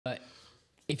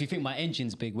If you think my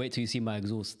engine's big, wait till you see my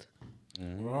exhaust.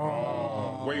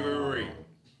 Oh.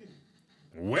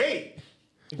 Wait.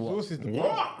 Exhaust is the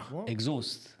What?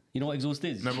 Exhaust. You know what exhaust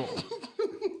is? No, but,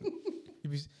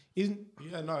 Isn't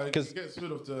no, it gets rid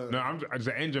of the. no, it's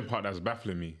the engine part that's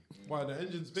baffling me. Why the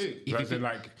engine's big?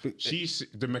 Like,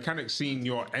 the mechanic's seen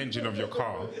your engine of your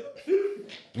car.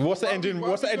 What's the engine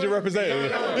representing?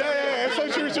 Yeah. It's so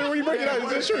true. When you break it down,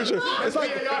 it's true. It's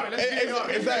like,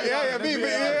 it's that, yeah.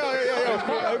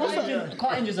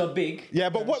 Car engines are big. Yeah,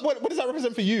 but what does that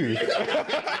represent for you?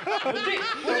 What do you mean?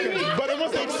 But then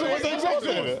what's the exhaust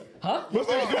in it? Huh? What's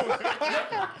the exhaust?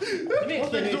 Let me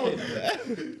explain it.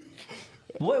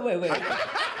 Wait.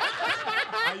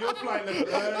 You're flying the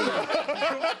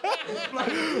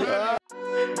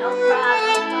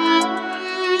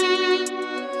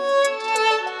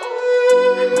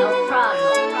No problem.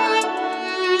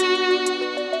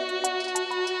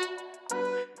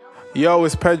 Yo,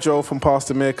 it's Pedro from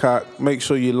Pastor Meerkat. Make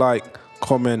sure you like,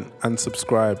 comment, and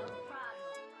subscribe.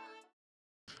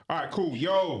 All right, cool.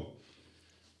 Yo.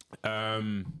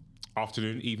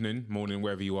 Afternoon, evening, morning,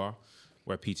 wherever you are.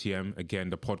 We're PTM, again,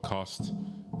 the podcast.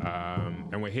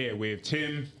 And we're here with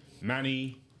Tim,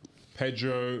 Manny,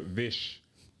 Pedro, Vish,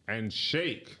 and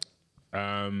Sheikh.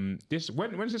 When's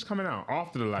this coming out?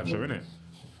 After the live show, innit?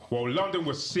 Well, London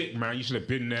was sick, man. You should have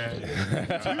been there.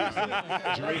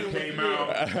 Drake came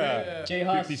out. J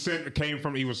Hus. 50 Cent came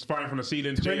from. He was firing from the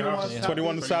ceiling. J Hus.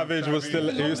 21 Savage was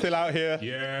still out here.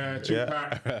 Yeah,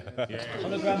 Tupac. Yeah.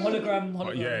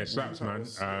 Hologram. Yeah, it slaps, man.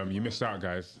 You missed out,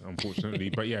 guys, unfortunately.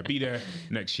 But yeah, be there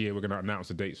next year. We're gonna announce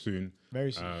a date soon.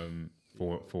 very soon.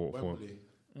 For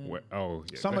yeah,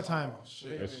 Summertime.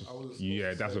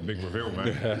 Yeah, that's a big reveal,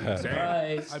 man.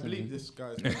 Surprise. I believe this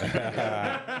guy's.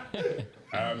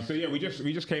 So yeah, we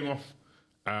just came off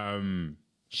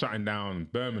shutting down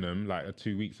Birmingham like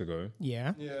 2 weeks ago.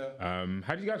 Yeah.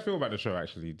 How did you guys feel about the show?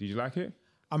 Actually, did you like it?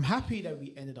 I'm happy that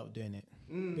we ended up doing it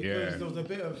because there was a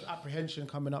bit of apprehension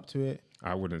coming up to it.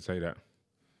 I wouldn't say that.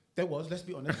 There was, let's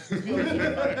be honest. In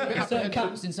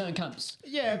certain camps.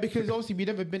 Yeah, because obviously we've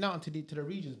never been out to the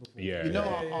regions before. Yeah, you know,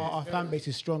 our fan base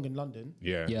is strong in London.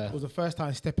 Yeah, It was the first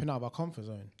time stepping out of our comfort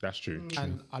zone. that's true.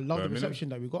 And I love the reception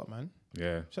that we got, man.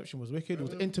 Yeah, Reception was wicked. It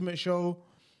was an intimate show.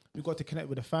 We got to connect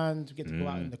with the fans. We get to go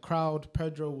out in the crowd.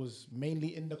 Pedro was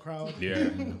mainly in the crowd.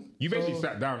 yeah. You basically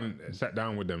sat down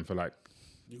with them for like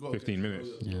 15 minutes.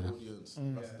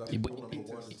 He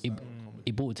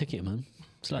bought a ticket, man.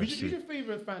 Who's your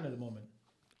favourite fan at the moment?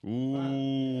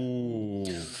 Ooh.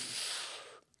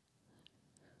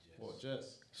 What,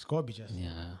 Jess? It's got to be Jess.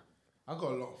 Yeah. I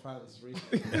got a lot of fans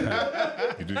recently.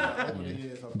 You do. Over the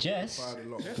years, I've Jess? acquired a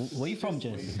lot. Where you from,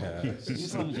 Jess? You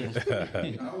from Jess?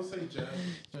 I would say Jess.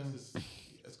 Jess is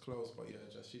as close, but yeah,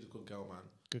 Jess, she's a good girl, man.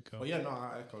 Good girl. But yeah, no,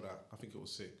 I echo that. I think it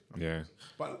was sick. Yeah.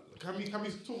 But can we talk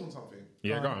on something?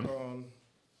 Yeah, go on.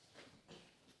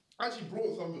 I actually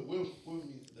brought something with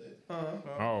me today.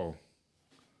 Oh.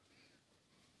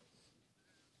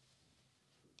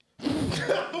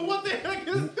 What the heck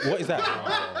is What is that?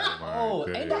 Oh,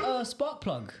 ain't that a spark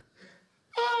plug?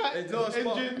 It's not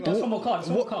engine. That's from a car. It's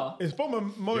from a car. It's from a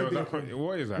motor vehicle.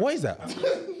 What is that? What is that?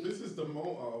 This is the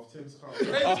motor of Tim's car.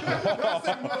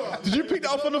 Did you pick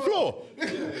that up on the floor?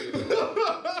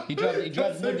 He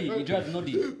drives Noddy.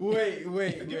 Wait.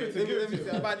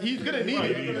 He's going to need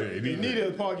it. He need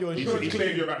it as part of your insurance He claim.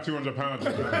 saved you about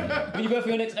 £200. When you go for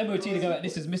your next MOT, they go like,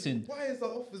 this is missing. Why is that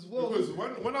off as well? Because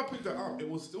when I picked it up, it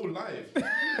was still live.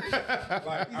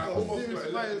 Like, I almost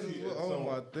electrocuted. Oh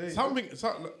my days.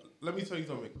 Let me tell you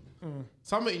something.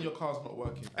 Something in your car's not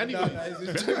working. Anyway,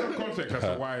 There's some context as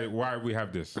to why we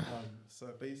have this. So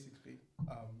basically,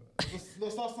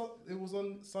 it was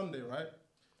on Sunday, right?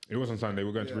 It was on Sunday.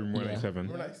 We're going to room 187.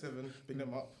 We're like 7, pick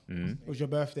them up. It was your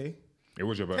birthday. It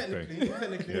was your birthday.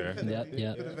 Technically, Yeah.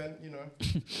 good event, you know.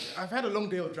 I've had a long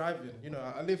day of driving, you know.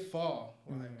 I live far,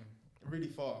 like really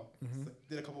far. So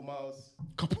did a couple miles.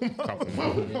 Couple miles.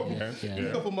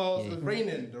 A couple miles. It was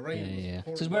raining. The rain. Yeah.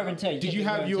 Was So it's wear and tear. Did you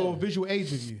have your visual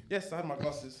aids with you? Yes, I had my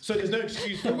glasses. So there's no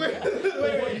excuse for what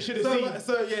you should have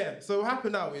seen. So what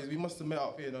happened now is we must have met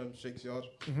up here in Shake's yard.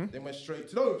 Then went straight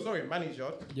to Manny's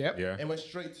yard. Yep. Yeah. And went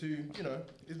straight to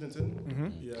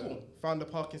Islington. yeah. Cool. Found a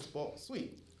parking spot.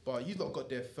 Sweet. But you lot got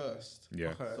there first. Yeah.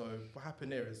 Okay. So what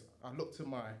happened there is I looked to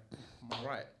my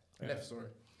right, left. Sorry.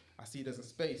 I see there's a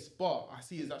space, but I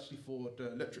see it's actually for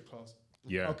the electric cars.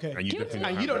 Yeah. Okay. And you definitely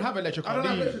And you don't have an electric car, I don't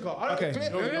have do you? electric car. Okay.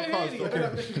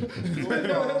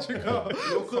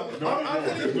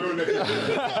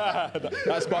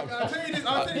 That's spark.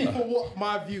 I'll tell you for what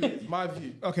my view is. My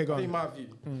view. Okay, go on. My view.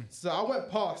 So I went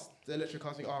past the electric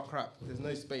car thinking, oh crap, there's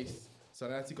no space. So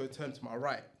I had to go turn to my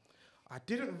right. I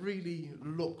didn't really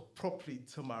look properly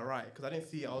to my right because I didn't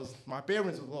see. My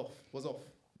bearings was off.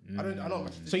 I don't know.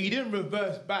 So you didn't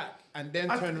reverse back and then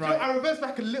turn right. I reversed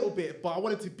back a little bit, but I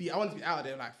wanted to be out of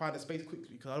there, like find a space quickly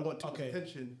because I don't want too much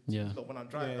attention. When I'm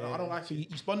driving, I don't like. So you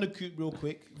spun the coupe real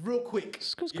quick.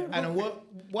 And then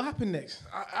what happened next?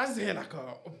 I just hear like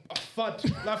a thud.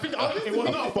 Like, I think It was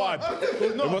not a fud.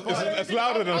 It's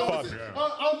louder than a fud.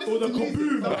 I'll listen to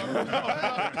music.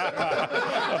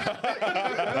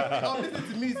 I'll listen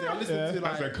to music. I'll listen to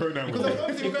like. That's a Conan. Because I'm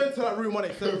obviously going to that room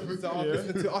 187, so I'm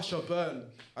listening to Usher burn.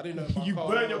 I didn't know if my You car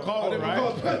burn your car,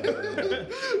 right?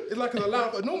 It's like an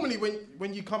alarm. But normally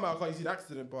when you come out of the car, you see the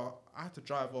accident, but I had to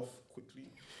drive off quickly.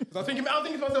 So I was thinking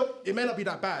to myself, it may not be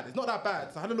that bad. It's not that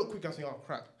bad. So I had to look quick. I was thinking, oh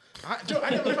crap. I didn't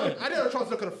have a chance to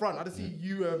look at the front. I just see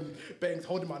you, Banks,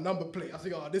 holding my number plate. I was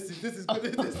thinking, oh, this is good.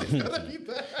 This is gonna be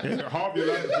bad. Half your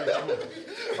life.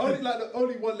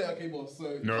 only one letter came off.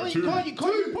 So No, You two. can't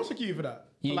you prosecute for that?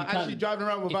 You Like can. actually driving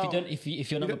around without.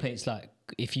 If your number plate's like,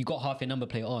 if you got half your number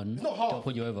plate on, not half. they'll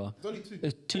pull you over. It's only two.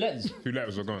 It's 2 letters. 2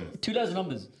 letters are gone. 2 letters of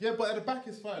numbers. Yeah, but at the back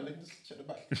is fine. Let me just check the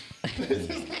back.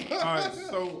 Alright,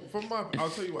 so I'll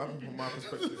tell you what happened from my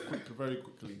perspective very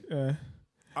quickly.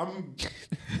 I'm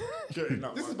getting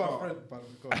out This my is my car. friend, by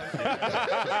the way.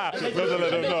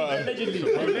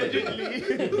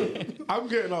 Allegedly. I'm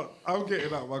getting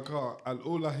out my car, and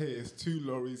all I hear is 2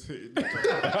 lorries hitting each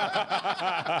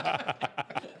other.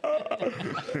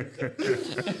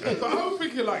 So I'm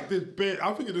thinking like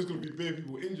I'm thinking there's gonna be bare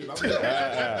people injured.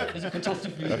 There's a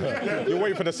catastrophe. You're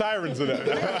waiting for the sirens in it.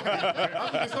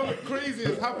 I'm thinking something crazy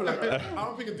has happened. Like,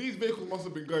 I'm thinking these vehicles must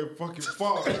have been going fucking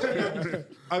fast.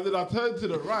 And then I turn to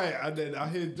the right, and then I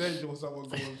hear danger or someone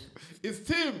going, "It's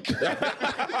Tim."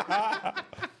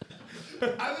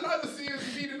 And then I just see him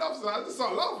speeding up, so I just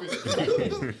start laughing.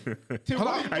 Tim,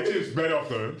 I just sped off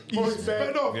though. he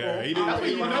sped off, Yeah, bro. he didn't. That's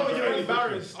when you know you're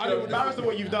embarrassed. You're embarrassed of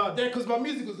what you've done. Yeah, because my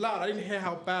music was loud. I didn't hear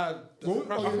how bad. You're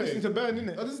listening to Burn,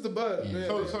 innit? Oh, this is the bird. Yeah.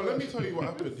 So let me tell you what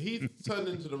happened. He turned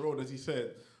into the road, as he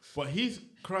said, but he's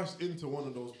crashed into one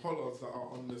of those pollards that are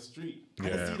on the street. Yeah.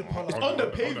 It's on the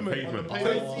pavement.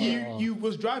 So you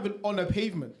was driving on a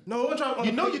pavement. No, I'm driving on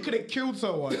You the know pavement. you could have killed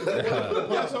someone.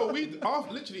 Yeah, so we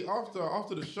literally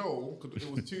after the show, because it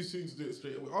was too soon to do it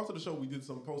straight away. After the show, we did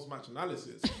some post-match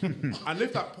analysis, and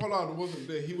if that pollard wasn't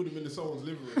there, he would have been in someone's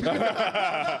living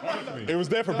room. It was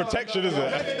there for protection, isn't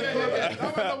it?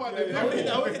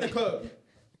 I would hit the curb.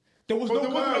 There was no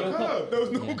curb. There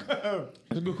was no curb.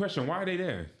 That's a good question. Why are they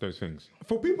there? Those things.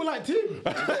 For people like Tim.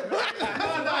 No.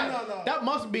 That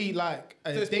must be like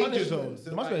a it's danger punishment. zone.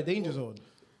 So It must be a like- danger zone.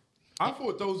 I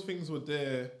thought those things were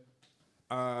there.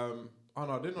 Oh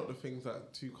no, they're not the things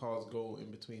that 2 cars go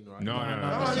in between, right? No.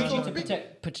 It's usually to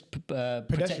protect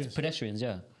pedestrians,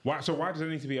 yeah. Why? So why does it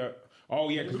need to be a? Oh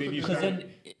yeah, because if you Because then,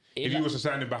 if you was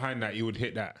standing behind that, you would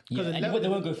hit that. yeah, and they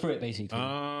won't go through it basically.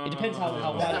 It depends how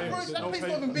wide. That place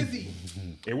not even busy.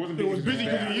 It wasn't. It was busy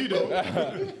because of you, though.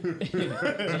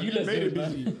 You lot Made it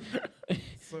man. busy.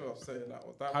 So I'm saying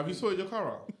that. Have you sorted your car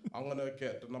out? I'm gonna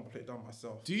get the number plate done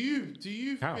myself. Do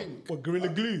you How? think? What, Gorilla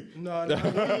Glue? No. I'm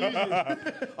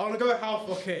gonna go Half.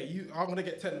 Okay, I'm gonna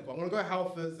get technical. I'm gonna go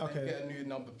Halfers and get a new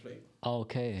number plate.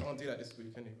 Okay. I'm gonna do that this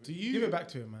week anyway. Do you Give it back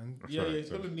to him, man. Yeah, he's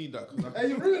gonna need that. Hey,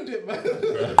 you ruined it, man.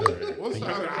 What's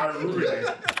that?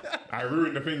 I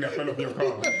ruined the thing that fell off your car.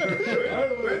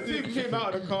 When Tim came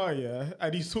out of the car, yeah,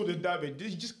 and he saw the damage,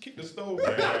 he just kicked the stove.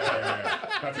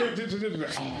 Not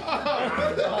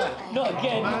Not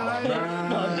again. Not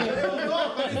again.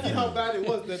 I didn't see how bad it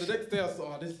was. Then the next day I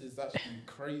saw, this is actually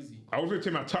crazy. I was with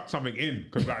Tim. I tucked something in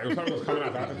because like if something was coming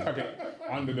out, I had to tuck it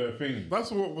under the thing.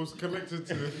 That's what was connected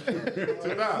to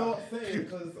that. I'm saying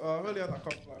because I've only had that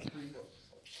car for like 3 months.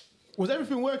 Was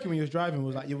everything working when you was driving?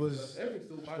 Everything's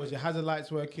still bad. Was your hazard lights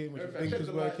working? Was your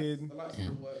blinkers working? The lights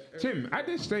still work. Tim, at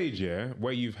this stage, yeah,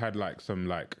 where you've had like some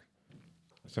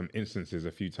instances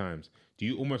a few times, do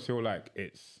you almost feel like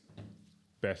it's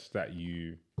best that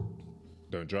you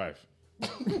don't drive? I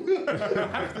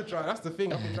have to drive. That's the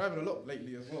thing. I've been driving a lot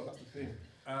lately as well. That's the thing.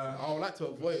 I would like to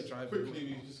avoid driving.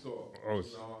 Quickly, we just got.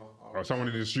 Or someone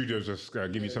in the studio just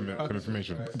give you some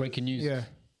information. Breaking news. Yeah.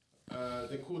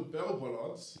 They're called bell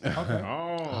bollards.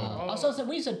 Oh. So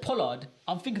when you said Pollard,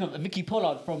 I'm thinking of Vicky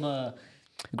Pollard from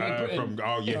Great Britain.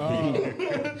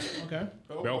 Okay.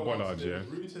 Bell bollards, they're yeah.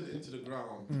 rooted into the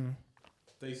ground.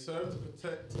 They serve to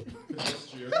protect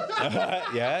pedestrians.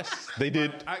 Yes, they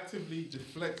did. by actively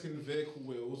deflecting vehicle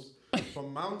wheels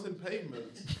from mountain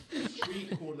pavements,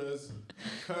 street corners,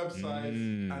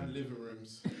 curbsides, and living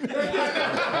rooms.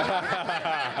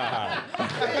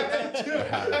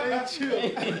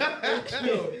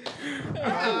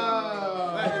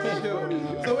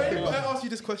 So when you put it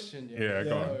this question. Yeah,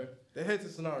 go on. So, here's the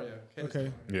scenario.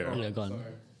 Okay. Yeah. Yeah, go on. So,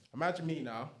 imagine me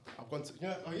now. I've gone to.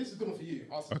 This is good one for you.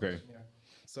 Ask the Okay. question, yeah.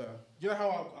 So, you know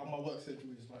how my work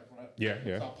schedule is like, right? Yeah,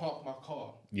 yeah. So I park my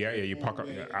car. Yeah, you all park the up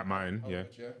way at mine. Yeah.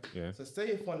 Harwich, Yeah. So say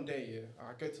if one day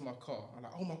I go to my car, I'm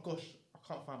like, oh my gosh, I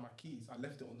can't find my keys. I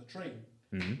left it on the train.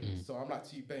 Mm-hmm. So I'm like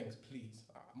to you, Banks, please.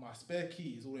 My spare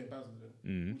key is all in Basildon.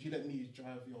 Mm-hmm. Would you let me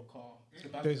drive your car to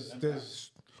Basildon?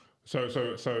 There's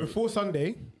So before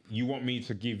Sunday. you want me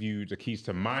to give you the keys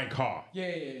to my car?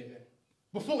 Yeah.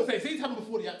 Before, say it happened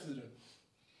before the accident.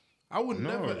 I would No.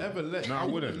 never ever let. No, I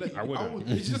wouldn't. let you- I wouldn't.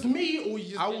 It's just me, or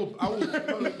you just. I will. No,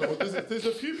 there's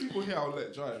a few people here I'll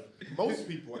let drive. Most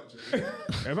people actually.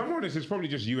 If I'm honest, it's probably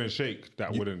just you and Shake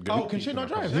that wouldn't. Oh, can Shake not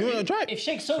drive? You want to drive? If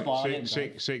Shake's sober, I let him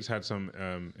drive. Shake's had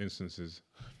some instances.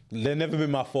 They've never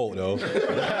been my fault though.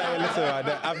 Hey, listen, I've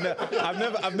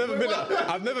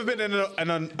never been in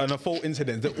a fault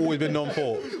incident. They've always been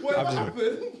non-fault. What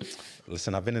happened?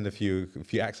 Listen, I've been in a few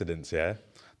accidents. Yeah,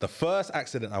 the first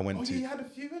accident I went to. You had a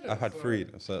few minutes. I've had 3.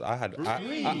 So I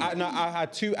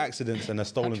had 2 accidents and a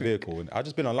stolen vehicle. And I've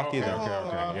just been unlucky. Okay. there.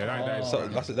 Yeah, that is. So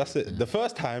that's it. The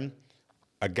first time,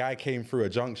 a guy came through a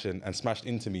junction and smashed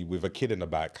into me with a kid in the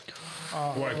back.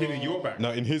 What, a kid in your back? No,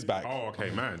 in his back. Oh,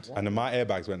 okay, man. And then my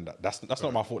airbags went. That's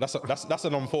not my fault. That's a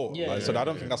non-fault. Yeah, So I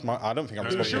don't think that's my. I don't think I'm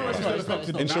responsible. Insurance, for that.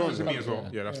 that Insurance. was me as well.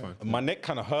 Yeah, that's fine. My neck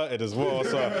kind of hurted as well,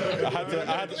 so I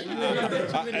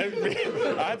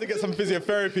had to get some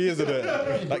physiotherapy, isn't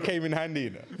it? That came in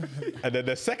handy. And then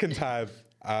the second time,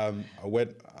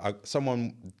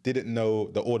 someone didn't know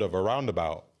the order of a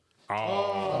roundabout.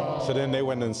 Oh. So then they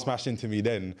went and smashed into me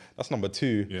then. That's number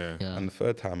 2. Yeah. And the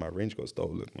third time, my range got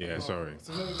stolen. Yeah, sorry.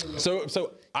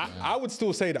 So I would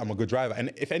still say that I'm a good driver.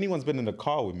 And if anyone's been in the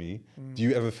car with me, do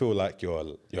you ever feel like your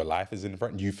life is in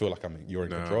front? Do you feel like you're in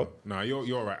control? No,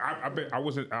 you're right. I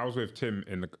was with Tim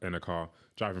in the car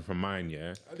driving from mine,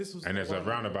 yeah. And there's a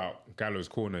roundabout, Gallows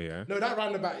Corner, yeah. No, that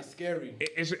roundabout is scary.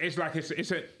 It's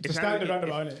a standard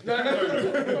roundabout,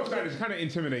 innit? It's kind of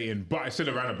intimidating, but it's still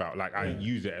a roundabout. Like I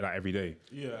use it like every day.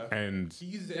 Yeah. And He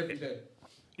uses it every day.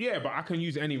 yeah, but I can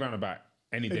use any roundabout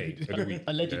any day of the week.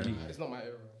 Allegedly. yeah. It's not my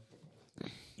era.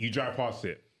 You drive past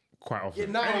it quite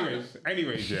often. Yeah, no.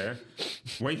 Anyways, yeah.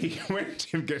 When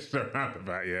Tim gets to the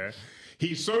roundabout, yeah.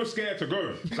 He's so scared to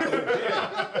go. Like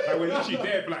we're literally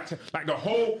there for like the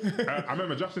whole. I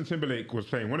remember Justin Timberlake was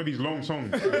playing one of these long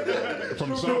songs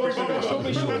from start to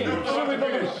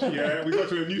finish. Yeah, we got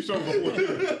to a new song before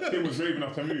Tim was brave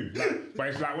enough to move. But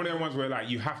it's like one of the ones where like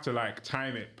you have to like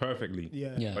time it perfectly.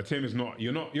 Yeah. But Tim is not.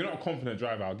 You're not a confident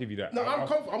driver. I'll give you that. No,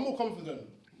 I'm more confident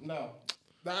now.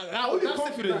 All your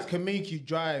confidence can make you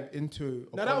drive into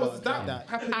a that Bollard was like that that.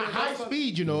 happened At in high West-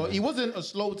 speed, you know. He wasn't a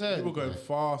slow turn. People going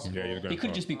fast. Yeah, you're going. He could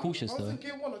fast. just be cautious I was though. in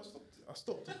gear 1. I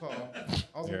stopped the car.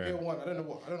 I was in Yeah. gear 1. I don't know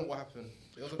what happened.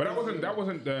 It was a But that crazy-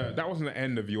 wasn't the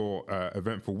end of your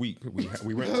eventful week.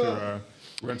 We went to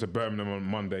Birmingham on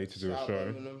Monday to do a Shout out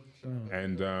show, Birmingham.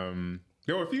 and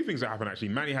there were a few things that happened actually.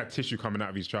 Manny had tissue coming out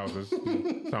of his trousers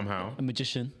somehow, A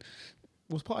magician.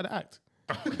 It was part of the act.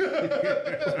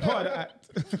 It was part of the act.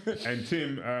 and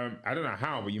Tim, I don't know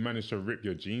how, but you managed to rip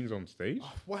your jeans on stage.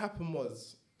 What happened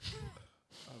was,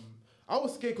 I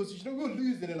was scared because we were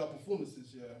losing in our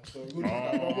performances, yeah. So we were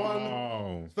losing like 1-1.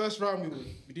 Oh, First round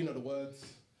we didn't know the words.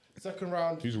 Second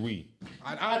round, who's we?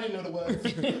 I didn't know the words.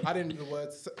 I didn't know the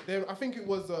words. Then I think it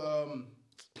was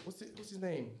what's his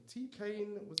name?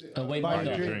 T-Pain, was it? Way Buy Buy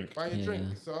your Your drink. Buy your drink.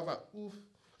 So I was like, oof.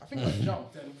 I think I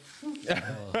jumped and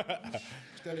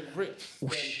then it ripped. Then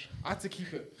I had to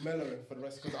keep it mellowing for the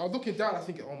rest because I was looking down. I was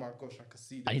thinking, oh my gosh, I could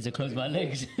see. I need to close my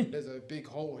legs. There's a big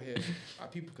hole here.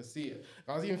 People could see it.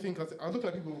 I was even thinking. I was looking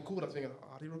at people recording. I was thinking,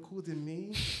 are they recording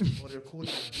me or are they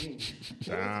recording me?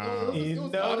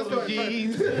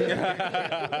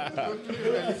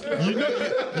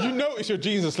 You notice your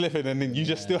jeans are slipping, and then you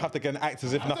just still have to get an act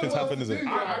as if nothing's happened, is it?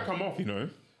 I come off, you know.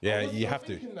 Yeah, you have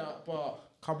to. That, but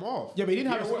Come off. Yeah, but you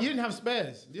didn't have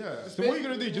spares. Yeah. So what are you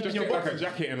gonna do? Just get like a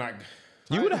jacket and like.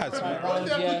 You would have had some. one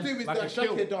thing I Yeah. could do is Like a that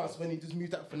shield. jacket dance when he just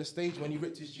moved out from the stage when he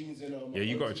ripped his jeans in. Yeah,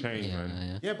 you got to change,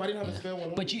 man. Yeah, but I didn't have a spare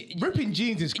one. But you, Ripping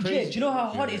jeans is yeah, crazy. do you know how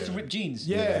hard it is to rip jeans?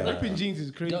 Yeah, Like, ripping jeans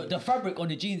is crazy. the fabric on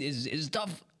the jeans is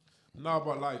tough. No,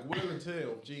 but like wear and tear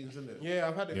of jeans, isn't it? Yeah,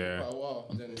 I've had it Yeah. for quite a while.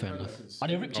 Then Fair enough. Are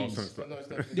they ripped jeans? since- No, it's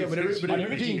not. Yeah, but Are they the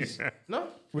ripped jeans? No?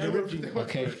 With the ripped jeans.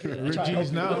 Okay. Ripped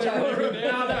jeans now. They are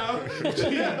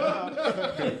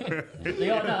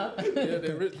now. Yeah,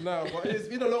 they're ripped now. But it's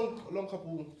been a long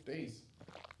couple days.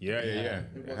 Yeah. It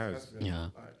It has. been. Yeah.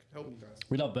 Like, help me guys.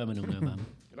 We love Birmingham though, man.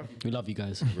 We love you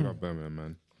guys. We love Birmingham,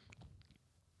 man.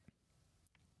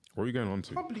 What are you going on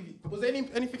to? I can't believe it. Was there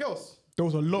anything else? There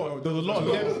was a lot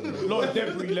of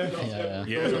debris left. Yeah.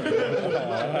 You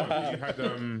had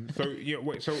so yeah.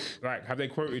 Wait. So like, have they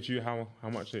quoted you how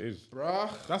much it is? Bruh.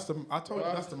 I told you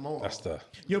that's the motor. That's the.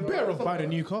 You're better off buying a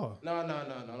new car. No, I'm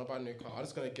not buying a new car. I'm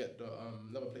just gonna get the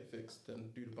number plate fixed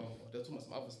and do the bumper. They're talking about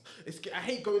some others. I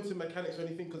hate going to mechanics or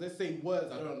anything because they're saying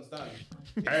words I don't understand.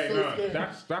 Hey, so no, scary.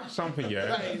 that's something.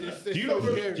 Yeah. It's Do you so not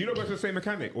go scary. to the same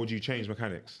mechanic or do you change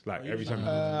mechanics like every time?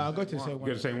 I'll go to the same You one.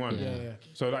 go to the same one. Yeah.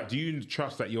 So like, do you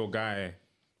trust that your guy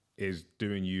is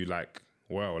doing you like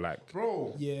well? Like,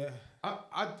 Bro, Yeah.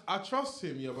 I trust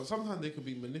him, yeah, but sometimes they could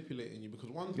be manipulating you because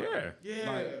one time,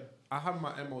 Yeah. like, I had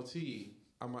my MOT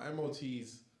and my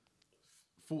MOT's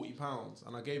 £40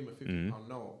 and I gave him a £50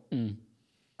 note.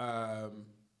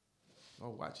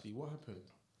 Actually, what happened?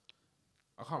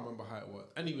 I can't remember how it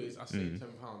worked. Anyways, I saved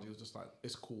 £10. He was just like,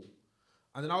 it's cool.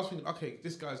 And then I was thinking, okay,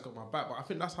 this guy's got my back, but I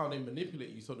think that's how they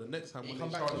manipulate you. So the next time when they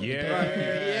charge you,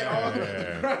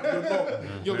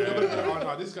 you're gonna be like, oh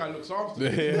no, this guy looks after me.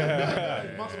 He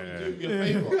must be doing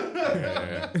me a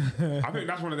favour. I think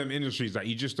that's one of them industries that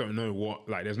you just don't know what.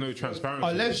 Like, there's no transparency.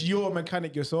 Unless you're a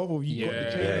mechanic yourself or you got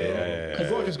the chain. You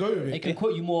gotta just go with They it. can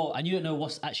quote you more, and you don't know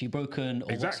what's actually broken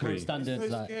or Exactly. what's standards.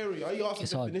 It's so Like, scary. I asked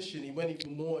it's the hard. definition. He went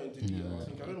even more into detail. I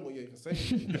think I don't know what you're even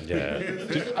saying. Yeah.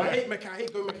 I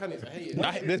hate going mechanics. I hate it.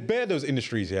 There's bare those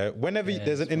industries, yeah. Whenever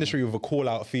there's an industry with a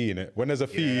call-out fee in it, when there's a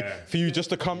fee for you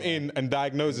just to come in and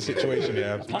diagnose the situation,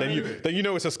 yeah, then you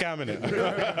know it's a scam in it.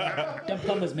 them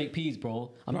plumbers make peas,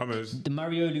 bro. Plumbers. The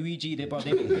Mario, Luigi, they make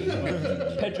peas,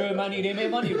 bro. Pedro, Manny, they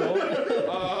make money, bro.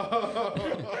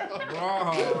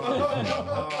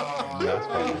 That's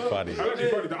pretty funny. That's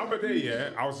actually funny. The other day, yeah,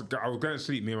 I was going to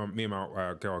sleep. Me and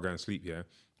my girl are going to sleep, yeah,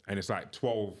 and it's like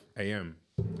 12 a.m.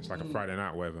 It's like a Friday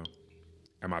night, or whatever,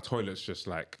 and my toilet's just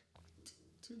like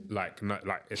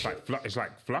it's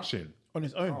like flushing On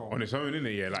its own. on its own,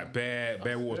 innit? Yeah, like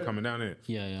bare water's coming down it.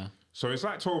 Yeah. So it's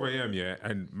like 12 a.m. yeah,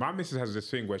 and my missus has this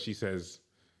thing where she says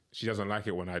she doesn't like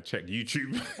it when I check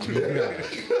YouTube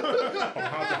on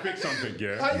how to fix something.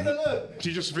 Yeah, How you know?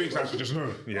 she just thinks I should just know.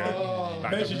 Yeah,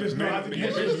 like, she just know how to do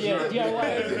it.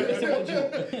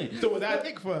 DIY. So was that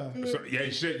ick for her? So,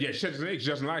 she says an ick. She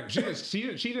doesn't like it. She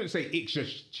didn't say ick.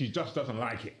 She just doesn't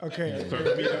like it. Okay. So for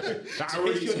me, that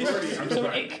already, I'm just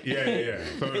like, yeah.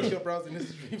 It's So, your browsing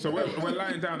history. so we're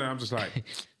lying down and I'm just like,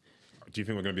 do you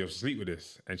think we're gonna be able to sleep with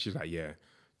this? And she's like, yeah.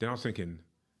 Then I was thinking,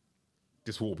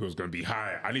 this water bill's gonna be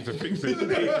high. I need to fix it.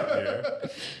 Yeah.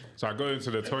 So I go into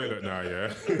the toilet now.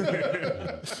 Yeah.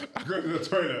 I go to the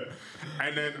toilet,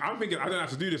 and then I'm thinking I don't have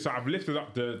to do this. So I've lifted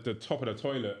up the top of the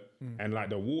toilet, and like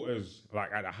the water's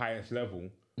like at the highest level.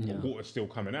 The water's still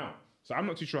coming out. So I'm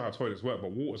not too sure how toilets work,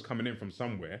 but water's coming in from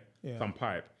somewhere, some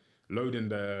pipe, loading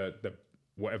the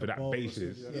whatever that base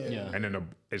is, and then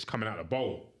it's coming out the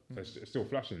bowl. So it's still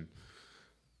flushing.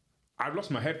 I've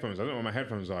lost my headphones. I don't know where my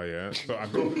headphones are, yeah. So I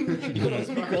go.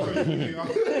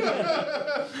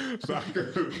 So I go.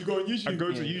 You go on YouTube. I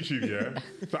go to YouTube, yeah.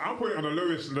 So I'm putting it on the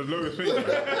lowest thing,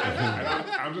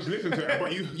 and I'm just listening to it.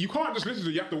 But you can't just listen to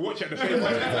it. You have to watch it at the same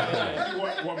time. See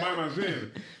what my man's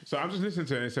doing. So I'm just listening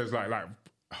to it. And it says like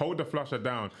hold the flusher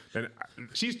down. Then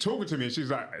she's talking to me and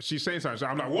she's saying something. So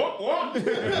I'm like, what?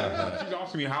 She's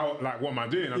asking me what am I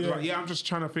doing? I'm just like, I'm just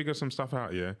trying to figure some stuff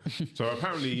out, yeah. So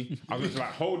apparently I was just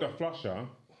like, hold the flusher,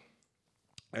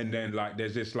 and then like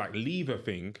there's this like lever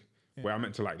thing where I'm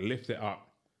meant to like lift it up,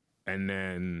 and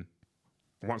then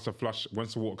once the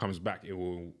water comes back,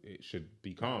 it should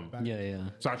be calm. Yeah.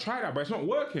 So I tried that, but it's not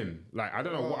working. Like I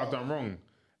don't know what I've done wrong.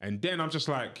 And then I'm just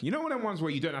like, you know, one of them ones where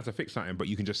you don't have to fix something, but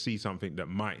you can just see something that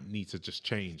might need to just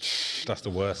change. That's the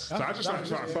worst. So I just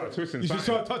started twisting. You should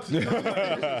start touching. And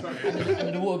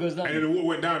then the water goes down. And then the water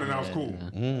went down, and I was cool.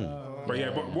 But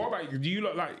what about you? Do you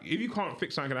look like if you can't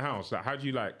fix something in the house? Like, how do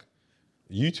you like?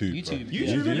 YouTube. YouTube.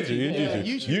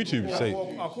 Say.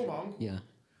 I'll call my uncle. Yeah.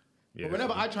 Yeah, But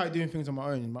whenever I try doing things on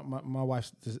my own, my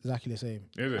wife's exactly the same.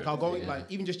 Is it? Like I'll go like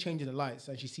even just changing the lights,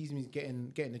 and she sees me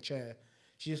getting the chair.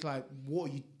 She's just like,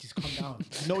 "What? You just come down.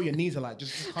 You know what your knees are like.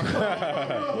 Just come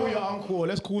down. Call your uncle. Or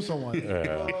let's call someone.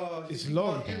 It's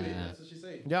long. That's what she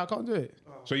say. Yeah, I can't do it.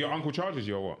 So your uncle charges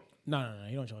you or what? No,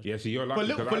 he don't charge me. Yeah, so you're For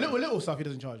lucky. little stuff, he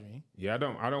doesn't charge me. Yeah, I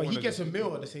don't. But Wanna he gets a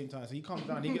meal at the same time. So he comes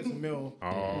down, he gets a meal,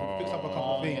 picks up a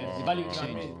couple of things. Yeah, the value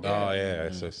exchange. Oh yeah,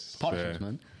 it's Partnerships,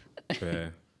 man.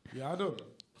 Fair. Yeah, I don't.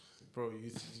 Bro,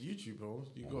 it's YouTube, bro.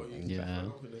 I don't think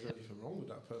there's anything wrong with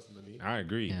that personally. I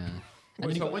agree. Yeah.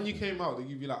 Wait, so when you came out, did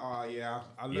you be like, oh yeah,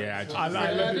 I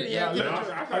learned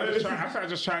this one. I started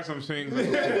just trying some things. I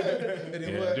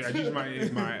used my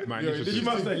initiative. Did you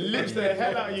must have lifted the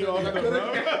hell out of you on the bro?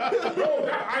 Bro,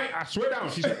 I swear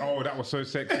down. She said, "Oh, that was so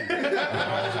sexy." I'm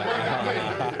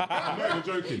not even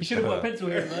joking. You should have put a pencil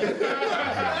here, man.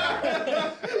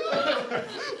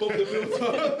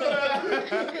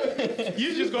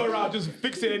 You just go around just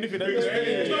fixing anything. I'll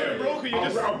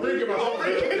bring it myself.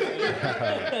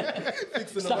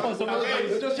 Stuff on some other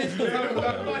things.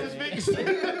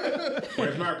 But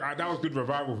it's mad, that was good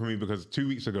revival for me because 2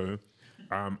 weeks ago,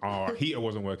 our heater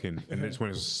wasn't working, and it's when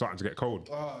it was starting to get cold.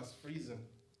 Oh, it's freezing.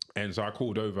 And so I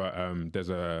called over. There's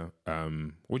a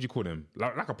what do you call them?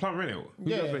 Like a plumber, innit? Who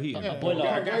does the heating? A boiler.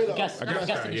 Gas technician.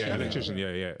 technician.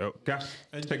 Electrician. Gas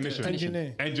technician.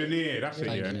 Engineer. That's it.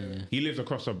 Yeah. He lives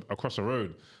across the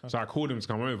road. So I called him to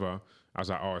come over. I was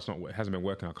like, oh, it hasn't been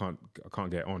working. I can't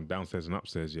get on downstairs and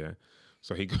upstairs. Yeah.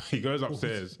 So he goes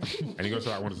upstairs and he goes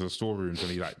to like one of the storerooms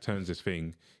and he like turns this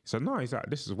thing. He said, no, he's like,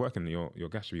 this is working. Your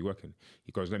gas should be working.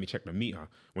 He goes, let me check the meter.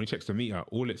 When he checks the meter,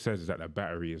 all it says is that the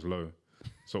battery is low.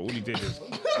 So all he did is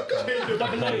change the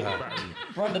battery.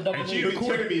 Run the double And she was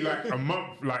telling me like a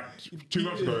month, like 2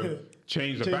 months ago,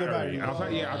 change the battery. And I was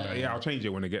like, I'll change it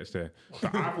when it gets there.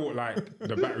 But I thought like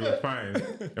the battery was fine.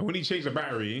 And when he changed the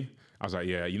battery, I was like,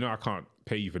 yeah, you know, I can't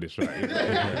pay you for this, right?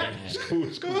 It's cool.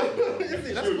 That's cool. Like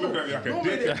a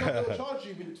Normally dick. they charge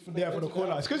you for the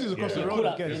call out. It's because it's across the road, Call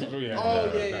I out, guess. yeah. Do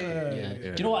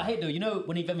you know what I hate though? You know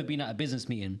when you've ever been at a business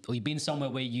meeting or you've been somewhere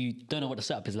where you don't know what the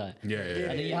setup is like. Yeah.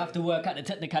 And then you have to work out the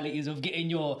technicalities of getting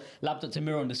your laptop to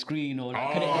mirror on the screen or like,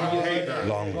 Oh, I hate that.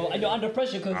 Bro, and you're under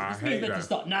pressure because I this thing's hate meant to that.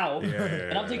 start now.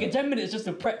 And I'm taking 10 minutes just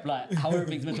to prep like how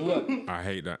everything's meant to work. I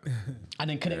hate that. And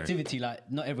then connectivity, like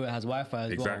not everywhere has Wi-Fi as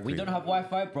well. Exactly. We don't have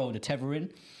Wi-Fi, bro. The tethering.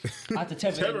 I had to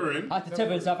tether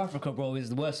in South Africa, bro. Is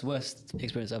the worst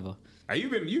experience ever. Hey,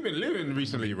 you've been living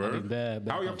recently, bro. I've been bare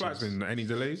How are your flights been? Any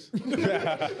delays? I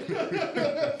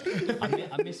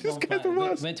missed one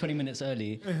flight. Went 20 minutes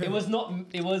early. It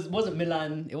wasn't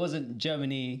Milan. It wasn't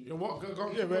Germany. What?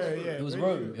 It was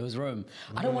Rome. It was Rome.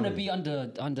 I don't want to be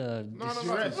under.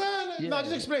 No,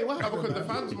 just explain what happened. Because the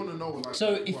fans want to know. Like,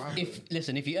 So what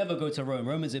if you ever go to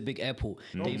Rome is a big airport.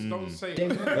 don't say They,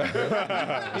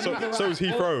 So is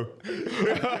Heathrow.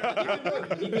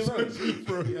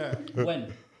 yeah.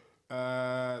 when?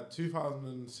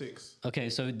 2006. Okay,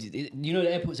 so you know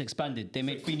the airport's expanded. They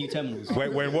made 3 new terminals.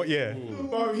 When what year?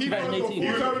 Oh, he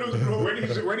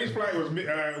 2018. When his flight was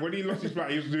when he lost his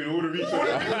flight, he was doing all the research.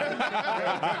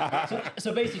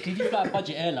 So basically, if you fly a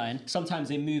budget airline, sometimes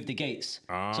they move the gates.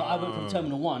 So I went from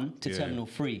Terminal 1 to Terminal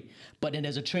 3. But then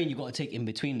there's a train you got to take in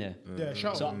between there. Yeah,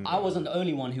 sure. So I wasn't the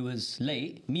only one who was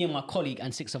late. Me and my colleague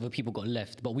and 6 other people got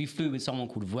left. But we flew with someone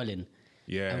called Vueling.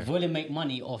 Yeah. And Vueling make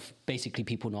money off basically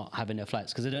people not having their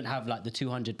flights because they don't have like the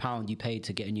 £200 you pay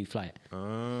to get a new flight.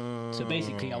 So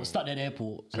basically, I was stuck at the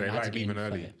airport. So they I had to like get a leaving new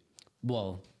early? flight.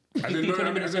 Well, As in,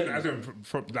 20 minutes early.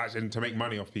 as in to make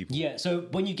money off people. Yeah, so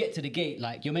when you get to the gate,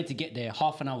 like you're meant to get there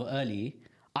half an hour early.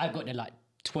 I got there like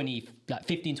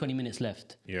 15, 20 minutes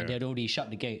left. Yeah. And they'd already shut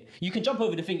the gate. You can jump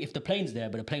over the thing if the plane's there,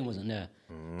 but the plane wasn't there.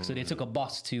 So they took a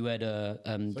bus to where the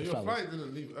So the your flight was. flight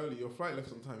didn't leave early. Your flight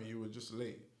left on time and you were just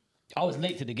late. I was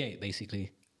late to the gate,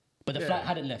 basically. But the flight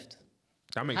hadn't left.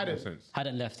 That makes more sense.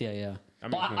 Hadn't left, yeah.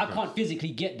 That But makes more I sense. can't physically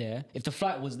get there. If the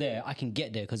flight was there, I can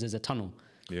get there because there's a tunnel.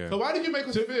 Yeah. So why did you make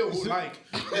us feel like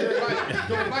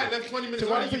your flight left 20 minutes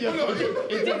early?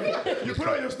 You put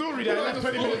on your story that left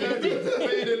 20 minutes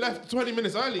early. They left 20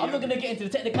 minutes early. I'm not going to get into the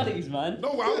technicalities, man. No,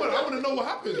 I want to know what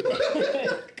happened.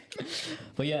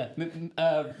 But yeah,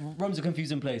 Rome's a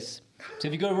confusing place. So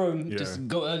if you go to Rome, just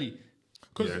go early.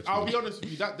 Because Yeah, I'll be honest with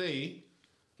you, that day,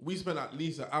 we spent at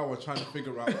least an hour trying to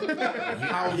figure out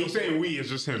how He's saying we, it's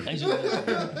just him.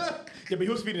 Yeah, but he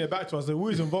was feeding it back to us, so who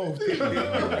is involved? we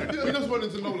just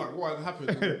wanted to know like what had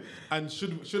happened and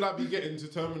should I be getting to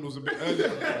terminals a bit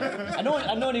earlier? I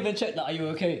don't even check that. Are you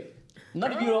okay?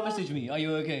 None of you don't message me. Are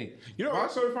you okay? You know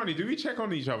what's so funny? Do we check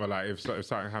on each other like if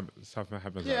something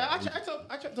happens? Yeah, like,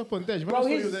 I checked up on Dej. When I Bro, saw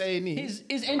you was at A&E. his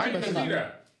I entry didn't came see out.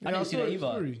 that. I didn't see that either.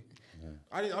 Sorry.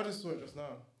 I just saw it just now.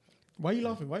 Why are you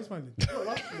laughing? Why are you smiling?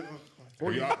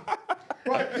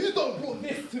 Right, you don't put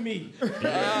this to me.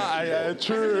 Yeah,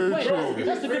 true. Wait,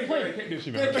 that's a good point.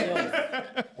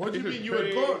 What do you mean you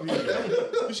were God?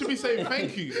 You should be saying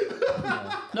thank you.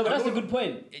 No, but that's a good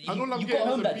point. I don't love You got getting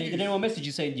home some that day. views. Did anyone message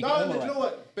you saying you No, got home you all know right?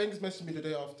 what? Bangs messaged me the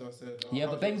day after. I said, Yeah,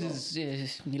 but Bangs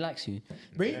is he likes you.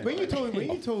 When you told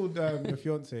your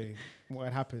fiance what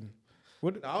had happened,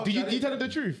 What? No, Did you tell her the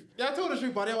truth? Yeah, I told the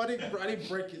truth, but I didn't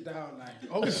break it down like.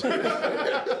 Oh, It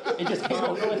just came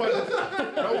out.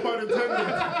 No pun intended.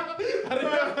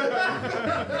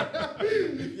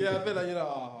 yeah, I feel like,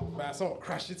 oh, man, someone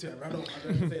crashed into it. I don't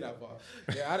say that, but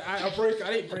yeah, I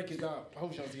didn't break it down. I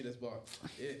hope she don't see this, but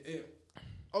it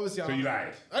obviously. So you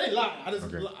lied? I didn't lie.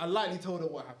 Okay. I lightly told her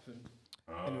what happened.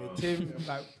 Anyway, Tim,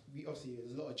 like we obviously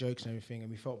there's a lot of jokes and everything, and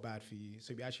we felt bad for you,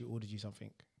 so we actually ordered you something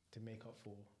to make up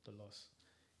for the loss.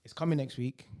 It's coming next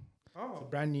week. Oh. It's a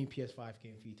brand new PS5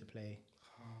 game for you to play.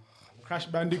 Crash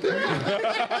Bandicoot.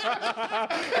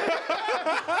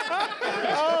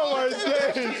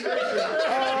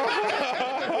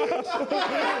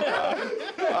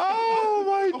 Oh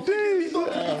my days! Oh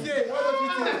my days!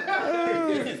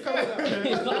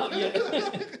 It's not out yet.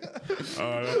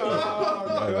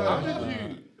 How did you?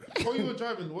 While you were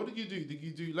driving, what did you do? Did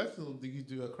you do lessons or did you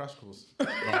do a crash course?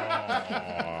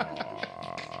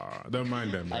 Don't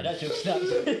mind them, man. That joke snaps.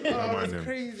 Don't mind That's them.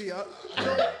 crazy.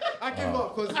 I gave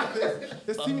up because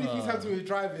there's too many things happening with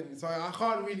driving, so I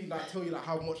can't really like tell you like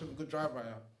how much of a good driver I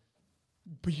am.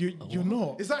 But you're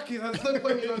not. Exactly. There's no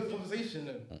point in having a conversation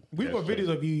then. We've got videos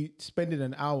of you spending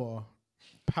an hour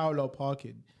parallel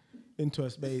parking into a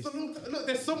space. Look,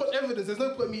 there's so much evidence. There's no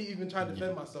point in me even trying to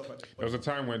defend myself at this There point. was a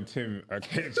time when Tim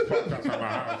kids parked outside my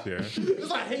house, yeah. It's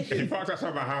like He hating. parked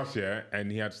outside my house, yeah,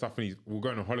 and he had stuff in his. We were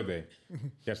going on holiday.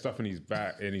 He had stuff in his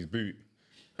back, in his boot,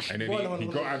 and then he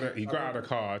got out of the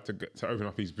car to open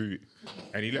up his boot,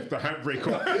 and he left the handbrake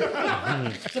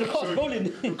on. So the car's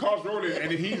rolling. The car's rolling, and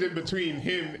then he's in between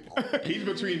him. He's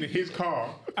between his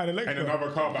car And and, the next one. another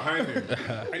car behind him.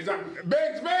 And he's like,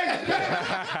 Banks!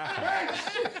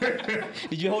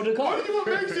 Did you hold the car? Put the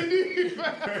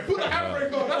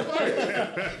handbrake on. That's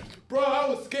fine. Bro, I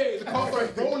was scared. The car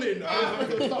started rolling. I was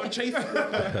going to start chasing.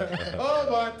 Oh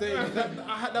my days.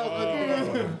 That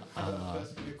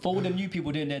was For all them new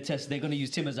people doing their tests, they're going to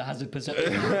use Tim as a hazard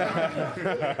perception.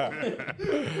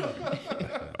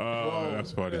 Oh,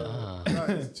 that's funny. That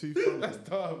is too funny. That's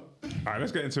dumb. All right,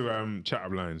 let's get into chat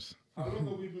up lines. How long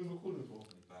have we been recording for?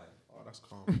 Oh, that's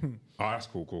calm. Oh, that's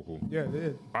cool. Yeah, they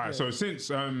did. All right, so since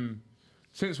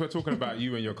we're talking about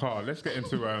you and your car, let's get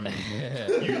into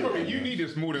you need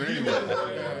this more than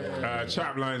anyone.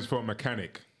 Chat lines for a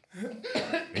mechanic. And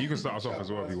you can start us off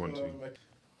as well if you want to.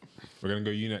 We're gonna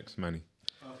go you next, Manny.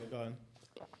 Okay, go on.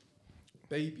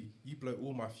 Baby, you blow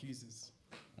all my fuses.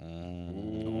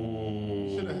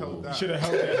 Should have held that. Should have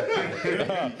held it.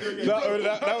 That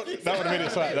would have made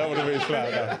it slap. That would have made it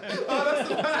slap.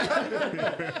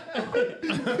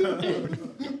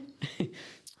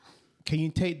 Can you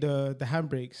take the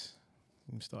handbrakes?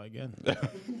 Let me start again.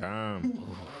 Damn.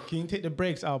 Can you take the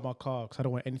brakes out of my car? Because I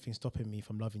don't want anything stopping me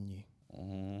from loving you.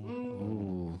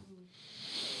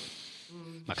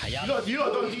 Makayama. You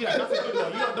don't do that. That's a good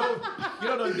one. You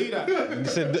don't do that. You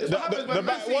said the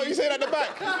back. What are you saying at the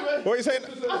back? What are you saying?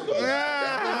 There's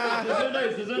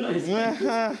no noise.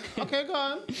 Okay, go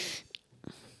on.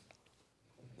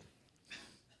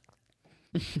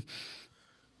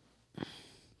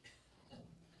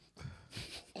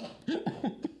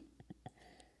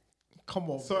 Come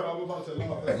on. Sorry, I'm about to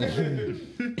laugh.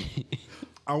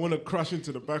 I want to crash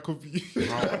into the back of you.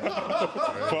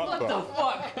 What the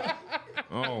fuck?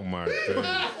 Oh my god.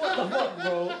 What the fuck,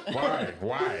 bro? Why?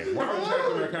 Why would you have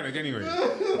to mechanic anyway?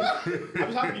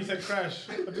 I'm just happy you said crash.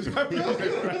 I'm just happy you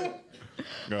said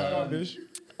crash.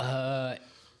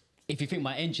 If you think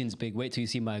my engine's big, wait till you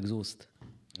see my exhaust.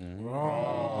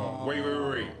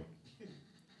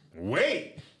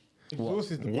 Wait.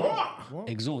 Exhaust is the What?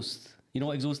 Exhaust. You know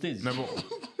what exhaust is? No, but,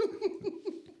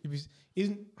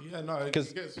 Isn't Yeah, no, it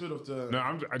gets rid of the.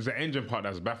 no, it's the engine part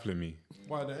that's baffling me.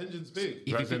 Why the engine's big?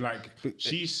 Like,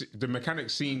 the mechanic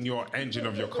seeing your engine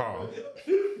of your car.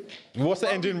 What's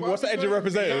the engine? What's the engine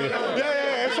representing? Yeah.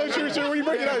 It's so true. When you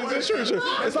break it down, it's true.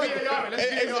 It's like,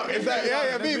 it's that.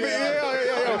 Yeah.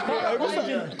 What's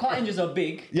that? Car engines are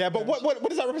big. Yeah, but what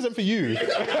does that represent for you?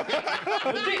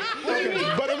 What do you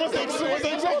mean? But what's the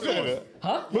exhaust in it?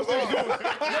 Huh? What's the exhaust?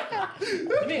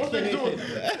 Let me explain it.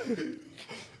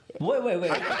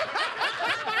 Wait.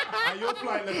 And you're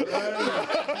flying the.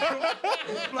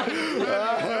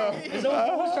 There's no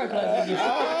voice track like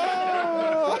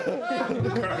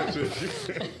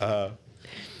that.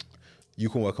 You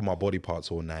can work on my body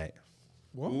parts all night.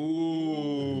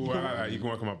 Ooh, I like that. You can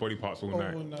work on my body parts all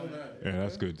night. Yeah,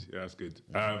 that's good.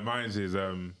 Mine's is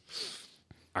I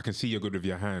can see you're good with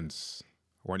your hands.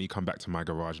 Why don't you come back to my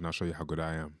garage and I'll show you how good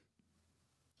I am.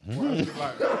 So you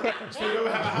don't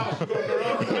have a house, you got a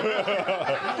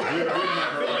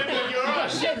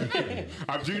garage.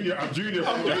 I'm junior.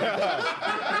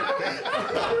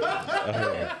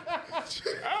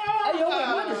 Hey, yo, wait,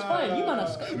 mine is fine. You man are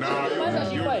mine's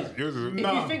actually fine. Yours is, If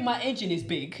you think my engine is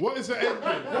big, What is the engine?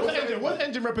 What's the engine? What does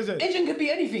engine represent? engine could be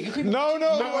anything. It could be No.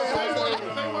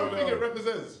 Say one thing it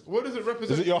represents. What does it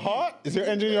represent? Is it your heart? Is your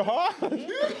engine your heart?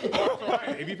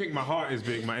 right. If you think my heart is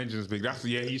big, my engine's big. That's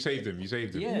you saved him. You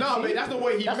saved him. Yeah, No, see? mate, that's the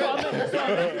way he That's what I meant. meant. That's what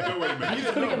I meant. No way, man. I'm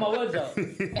just gonna get my words out.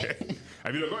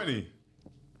 Have you not got any?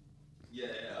 Yeah,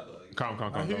 I got it. Calm.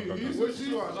 What do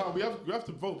you want? No, we have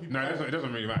to vote people. No, it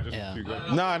doesn't really matter. Just Yeah. two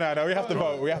good. No. We have to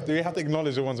vote. We have to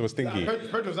acknowledge the ones that were stinky.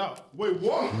 Pedro's out. Wait,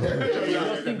 what?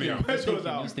 Pedro's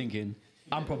out. I was thinking,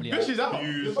 I'm probably Fish out. is out. I'm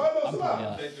probably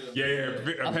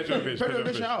out. Pedro and Fish. Pedro and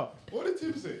Fish are out. What did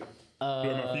Tim say?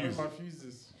 My fuse. My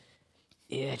fuses.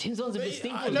 Yeah, Tim's one's a bit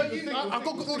stinky. I've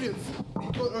got good audience.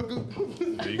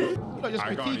 There you go. I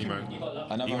got E-man.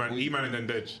 E-man and then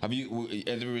Dej. Have you?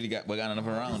 Everybody got? We're going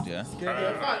another round, yeah.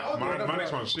 My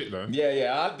next one's shit though.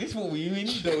 Yeah. This is what we need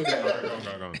those. Go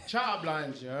on. Chat up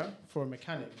lines, yeah, for a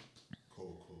mechanic.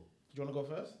 Cool. Do you want to go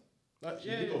first?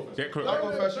 Yeah. Get close. I'll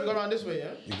go first. You go around this way,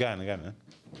 yeah? You can, man.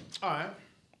 All right.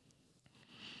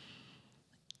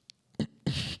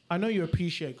 I know you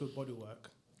appreciate good body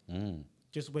work.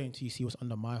 Just wait until you see what's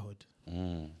under my hood.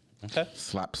 Okay.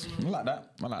 Slaps. I like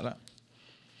that.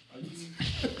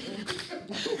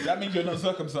 That means you're not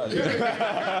circumcised.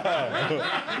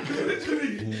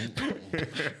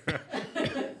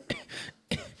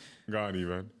 Go on,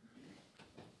 E-man.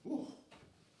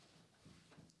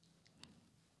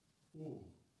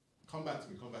 Come back to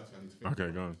me. I need to think.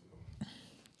 Okay, go on.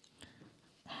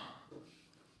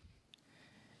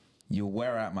 You'll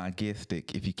wear out my gear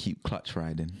stick if you keep clutch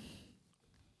riding.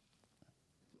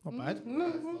 Not bad.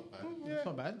 That's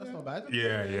not bad. That's not bad.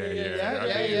 Yeah.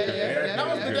 That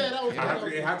was good. That was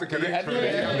good. It had to connect for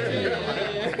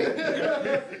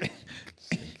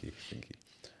Stinky.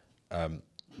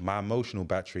 My emotional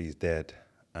battery is dead,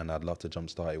 and I'd love to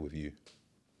jumpstart it with you.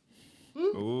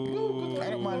 Ooh. I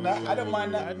don't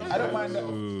mind that.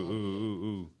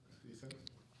 Ooh.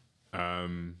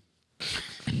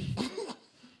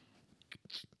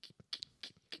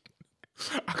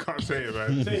 I can't say it,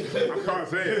 man. I can't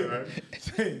say it, man.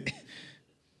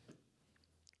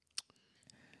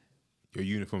 Your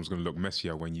uniform's gonna look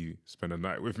messier when you spend a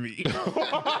night with me.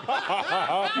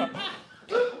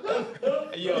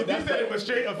 Yo, that's It was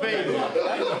straight a fade.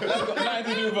 got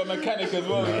nothing to do with a mechanic as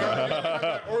well.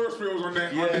 Oil spills on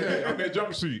their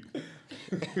jumpsuit.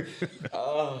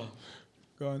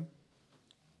 Go on.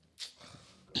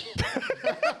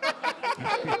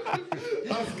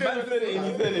 Man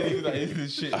said it, he was like, this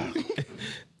is shit.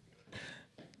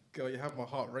 Girl, you have my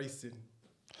heart racing.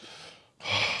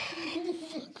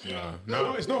 Yeah.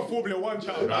 No, it's not Formula One,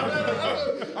 child.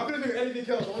 I couldn't think of anything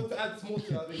else. I wanted to add small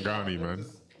to that. Gandhi, man.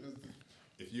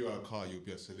 If you are a car, you'll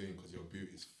be a saloon because your boot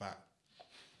is fat.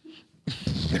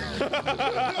 Nah,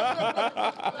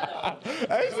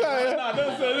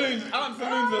 don't saloons. Aren't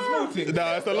saloons a small thing?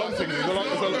 No, it's a long thing. It's a long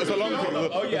thing. It's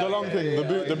a long thing.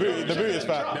 The boot is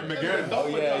fat. Them again. Oh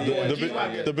yeah.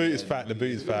 The boot is fat. The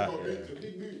boot is fat.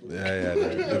 Yeah.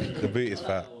 The boot is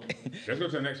fat. Let's go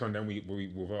to the next one, then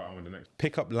we'll vote on the next.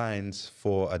 Pick up lines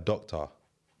for a doctor.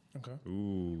 Okay.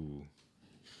 Ooh.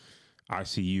 I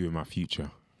see you in my future.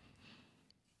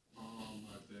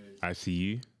 I see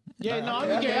you. Yeah, no,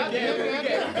 I'm getting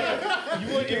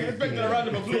You weren't even expecting a round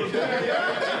of applause.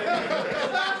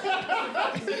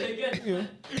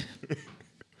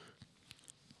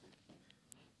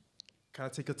 Can I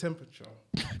take a temperature?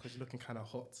 Because you're looking kind of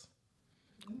hot.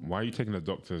 Why are you taking the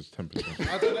doctor's temperature?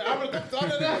 I don't know. I'm a doctor. I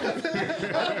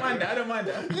don't mind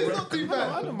that. It's not too bad.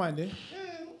 I don't mind it.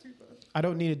 Yeah, not too bad. I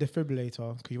don't need a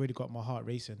defibrillator because you already got my heart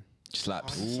racing.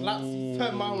 Slaps. Slaps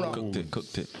 10 mile round.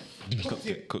 Cooked it.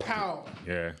 Pow.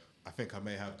 Yeah. I think I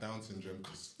may have Down syndrome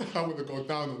because I would have gone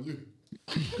down on you.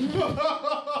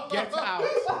 Get out.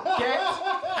 Get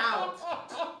out.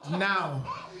 Now.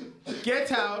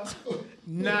 Get out.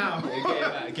 Now.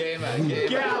 Get him out.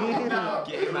 Get out now.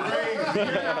 Get him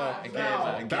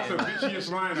out. That's the bitchiest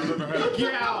line I've ever heard.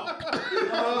 Get out.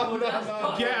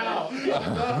 Get out.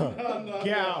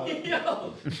 Get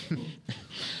out.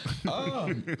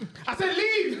 I said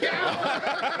leave. Get out.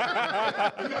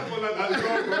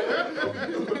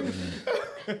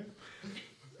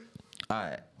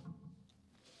 Alright.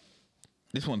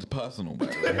 This one's personal, by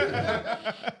the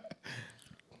way.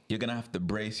 You're gonna have to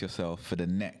brace yourself for the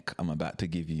neck I'm about to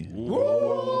give you.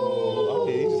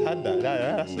 Okay, you just had that.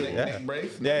 Yeah, that's it. Yeah. Neck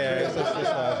brace? Yeah. It's nice.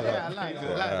 Yeah, I like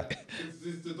it.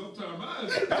 Is the doctor a man?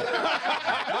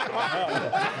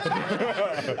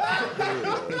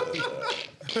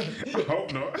 I hope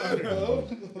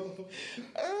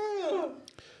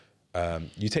not.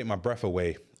 You take my breath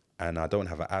away, and I don't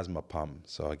have an asthma pump,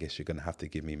 so I guess you're gonna have to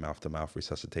give me mouth-to-mouth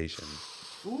resuscitation.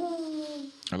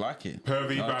 I like it.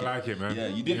 Pervy, but I like it, man. Yeah,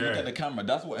 you didn't look at the camera.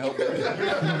 That's what helped. You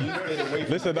stayed away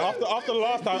from Listen, after the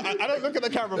last time, I don't look at the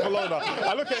camera for long now.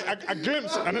 I look at a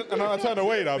glimpse and then I turn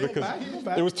away now because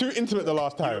it was too intimate the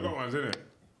last You time. got ones, innit?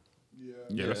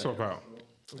 Yeah, let's swap out.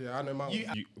 Yeah, I know my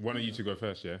one. One of you two go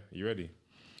first, yeah? You ready?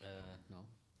 No.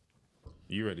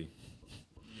 You ready?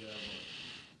 Yeah,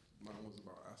 but mine was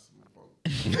about asthma.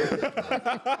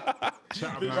 But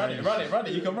Chat Run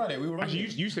it. You can run it. We were running.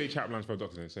 Actually, you say chat lines for a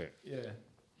doctor, then say it. Yeah.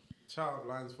 child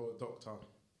lines for a doctor.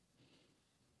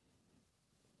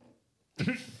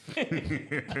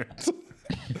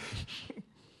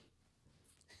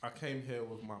 I came here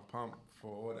with my pump for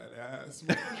all that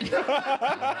asthma.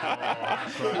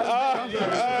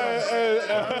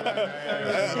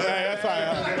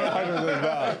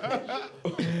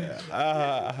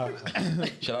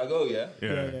 Shall I go? Yeah.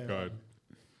 Yeah, God.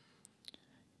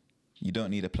 You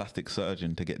don't need a plastic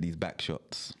surgeon to get these back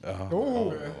shots.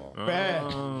 Oh, fair.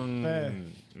 Fair.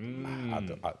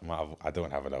 I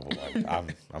don't have another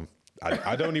one.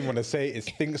 I don't even want to say it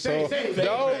stinks so.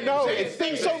 No, it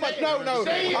stinks so much. No.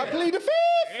 I plead the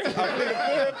fifth.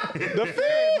 The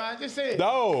fifth. Man, just say it.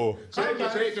 No. Say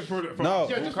it just for No.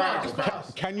 Yeah, just for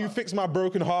us. Can you fix my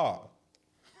broken heart?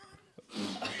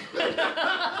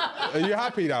 Are you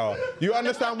happy now? You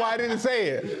understand why I didn't say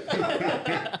it?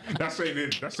 That's saying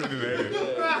it. That's saying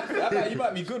it. You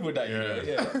might be good with that. You know?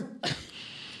 Yeah. I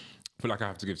feel like I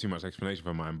have to give too much explanation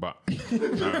for mine, but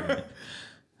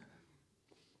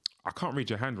I can't read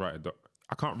your handwriting.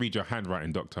 I can't read your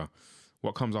handwriting, doctor.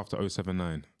 What comes after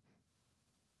 079?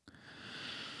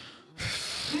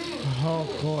 Oh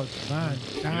God, man.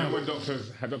 You Damn. know when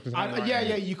doctors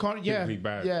Yeah, you can't. Yeah, typically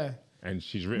bad. yeah. And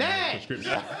she's written a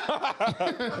prescription.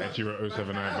 And she wrote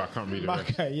 079, but I can't read it.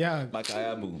 Okay, yeah.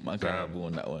 Makayabu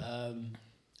on that one.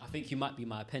 I think you might be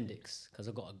my appendix because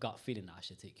I've got a gut feeling that I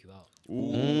should take you out.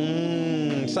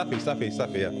 Sappy,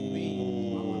 yeah.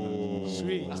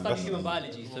 Sweet. I studied human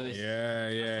biology, so it's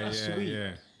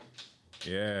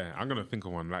Yeah, I'm gonna think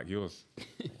of one like yours.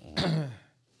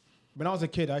 When I was a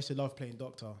kid, I used to love playing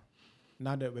doctor.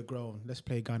 Now that we're grown, let's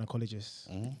play gynecologist.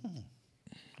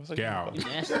 Get out.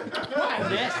 nasty.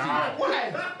 Nasty.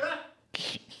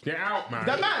 Get out, man.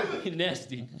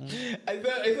 Nasty.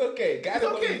 It's okay.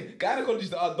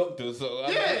 Gynecologists are doctors, so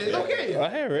It's okay. I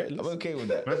hear it. I'm okay with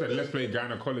that. I said, let's play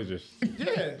gynecologist.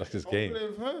 Yeah. That's this game.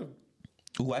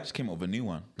 Ooh, I just came up with a new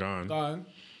one. Go on. Done.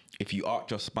 If you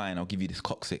arch your spine, I'll give you this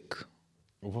coccyx.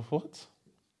 What?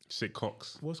 Sick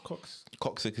cocks. What's Cox?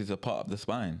 Coccyx is a part of the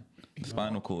spine, the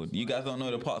spinal cord. You guys don't know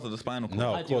the parts of the spinal cord?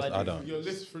 No, I of do, course I do. I don't. Your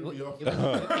list threw me off.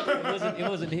 It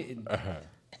wasn't hitting.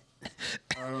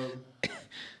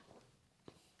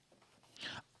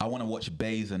 I want to watch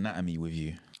Bay's Anatomy with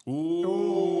you.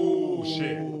 Ooh,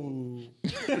 shit.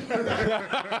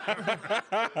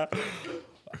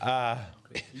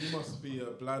 You must be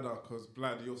a bladder, because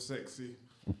Blad, you're sexy.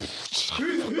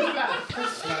 Who's that?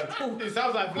 It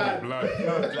sounds like Vlad. Blood.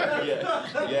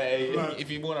 If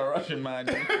you want a Russian man,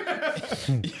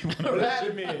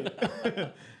 Vlad me.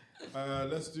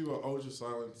 Let's do an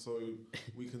ultrasound so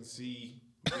we can see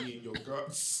me in your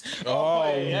guts. Oh,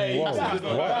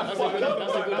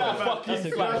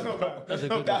 That's a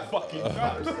good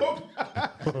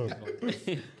one.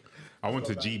 I want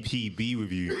to GPB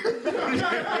with you.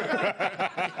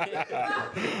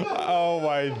 Oh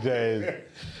my days.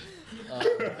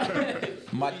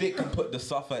 my dick can put the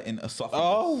suffer in esophagus.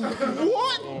 Oh,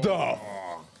 what the?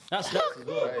 That's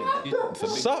good.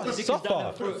 Suffer.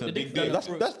 It's a big dick.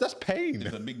 That's pain.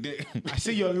 It's a big dick. I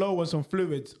see you're low on some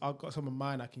fluids. I've got some of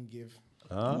mine I can give.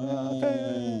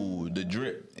 Ooh, the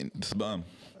drip in sperm.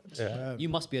 You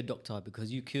must be a doctor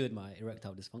because you cured my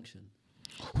erectile dysfunction.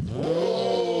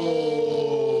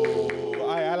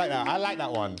 I like that. I like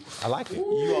that one. I like it. You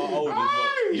are old as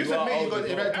well. You just admit you got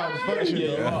erectile dysfunction.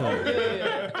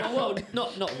 Yeah. Well,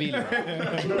 not really.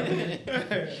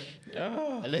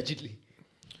 Allegedly.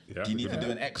 Yeah. You need to do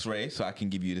an X-ray so I can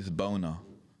give you this boner.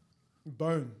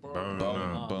 Bone.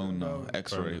 Boner.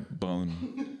 X-ray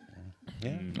bone.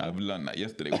 Yeah, I've learned that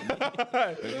yesterday.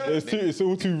 It's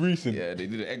all too recent. Yeah, they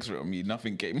did an X-ray on me.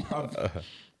 Nothing came up.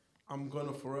 I'm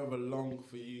gonna forever long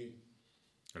for you.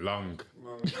 Long.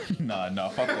 Nah,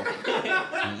 fuck off.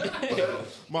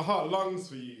 My heart longs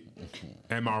for you.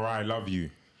 MRI, love you.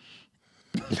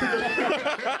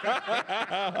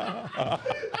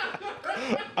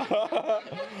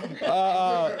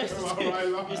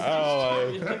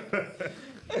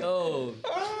 Oh,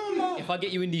 if I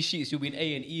get you in these sheets, you'll be in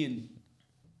A and Ian.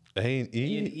 Ain't A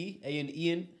and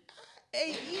Ian.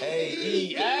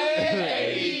 Hey,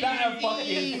 that man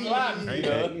fucking slaps. Hey, you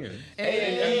know?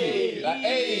 hey. Like,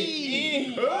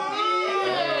 hey.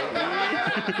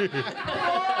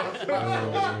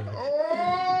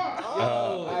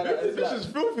 This is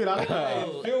filthy. Like,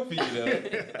 Filthy, you know.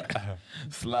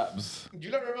 Slaps. do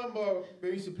you not remember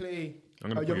we used to play I'm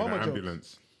gonna put your you in mama an jokes?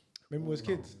 ambulance. Remember we was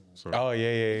kids? Sorry. Oh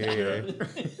yeah.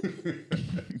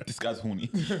 This guy's horny.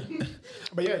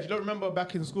 But yeah, do you not remember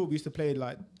back in school we used to play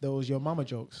like those your mama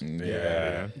jokes?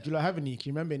 Yeah. Do you like have any? Can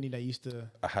you remember any that used to?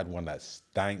 I had one that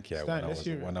stank, yeah, Stank, let's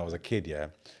hear it. when I was a kid, yeah.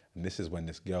 And this is when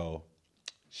this girl,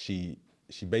 she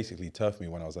basically turfed me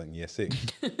when I was in year 6.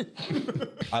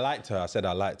 I liked her. I said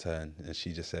I liked her, and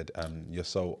she just said, "You're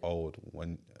so old.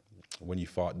 When you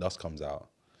fart, dust comes out."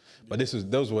 But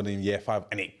those were in year 5,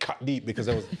 and it cut deep because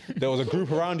there was a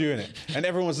group around you in it, and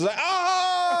everyone was like,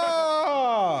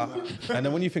 "Ah!" And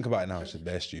then when you think about it now, it's just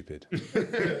bare stupid.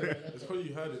 It's probably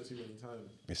you heard it too many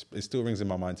times. It still rings in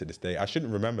my mind to this day. I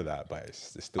shouldn't remember that, but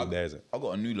it's still there, isn't it? I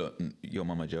got a new your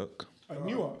mama joke. A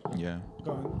new one. Yeah.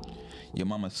 Go on. Your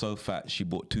mama's so fat she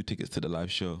bought 2 tickets to the live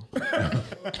show.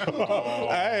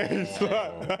 Hey,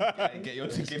 Get your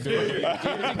ticket.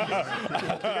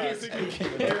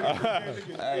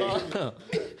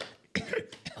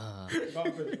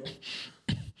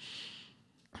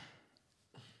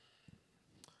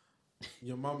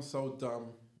 Your mum's so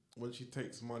dumb when she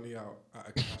takes money out at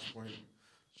a cash point.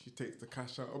 She takes the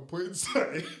cash out and puts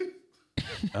it inside.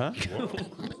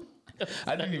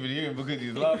 I didn't even hear him because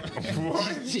he's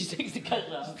laughing. She takes the cash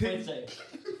out.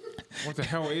 What the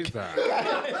hell is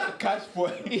that? Cash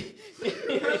point. Takes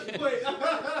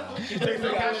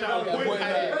the cash out.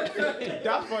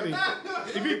 That's funny.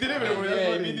 If you did it, it was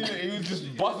funny. He was just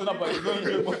busting up at his own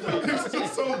joke. This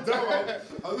is so dumb.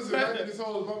 I was imagining this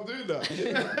whole mum doing that.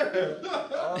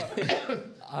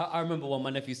 I remember when my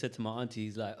nephew said to my auntie,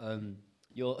 he's like,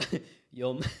 your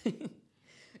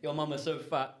your mama's so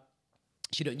fat,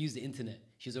 she don't use the internet.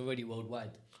 She's already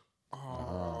worldwide.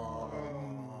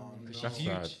 That's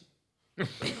sad.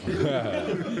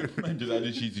 Man just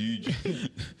added she's huge.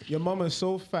 Your mama's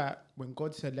so fat. When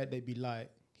God said, "Let there be light,"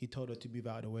 He told her to move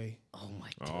out of the way. Oh my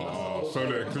god. Oh,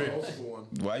 solar eclipse.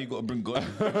 Why you gotta bring God?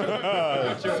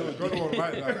 God won't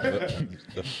like that.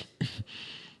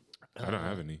 I don't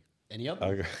have any. Any other?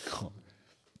 Okay, cool.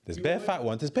 There's bare fat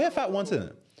ones. There's bare fat ones in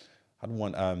it. I had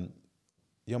one.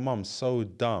 Your mum's so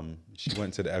dumb. She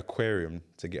went to the aquarium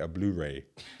to get a Blu-ray.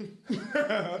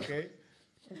 Okay.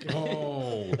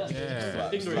 Oh, yeah.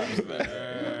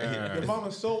 Your mum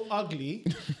is so ugly.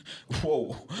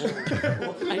 Whoa.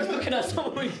 And he's looking at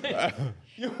someone.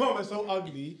 Your mum is so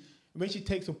ugly. When she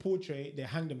takes a portrait, they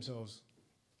hang themselves.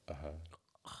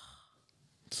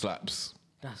 Slaps.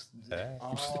 That's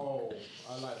Oh,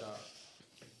 I like that.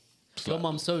 your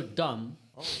mum's so dumb.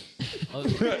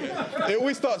 It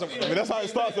always starts. That's how it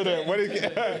starts. With it. When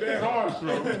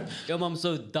it Your mum's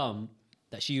so dumb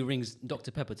that she rings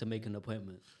Dr. Pepper to make an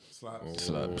appointment. Slaps.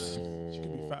 Slaps. She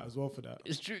could be fat as well for that.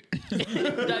 It's true.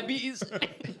 Diabetes.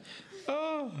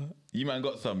 You man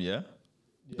got some, yeah?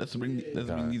 Let's bring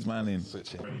these man in.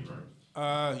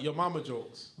 Your mama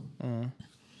jokes.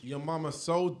 Your mama's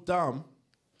so dumb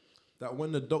that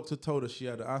when the doctor told her she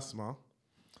had asthma,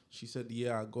 she said,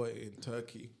 "Yeah, I got it in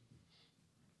Turkey."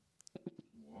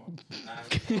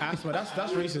 Asthma, that's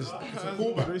racist. It's a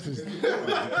callback. Racist.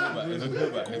 It's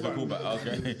a callback.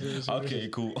 Okay. Okay,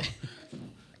 cool.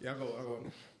 Yeah, I got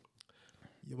one.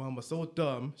 Your mum was so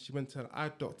dumb, she went to an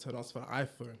eye doctor and asked for an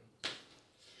iPhone.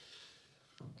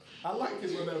 I like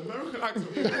this one, the American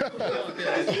accent.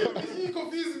 You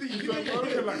confused me. You made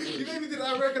me do the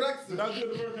American accent. I did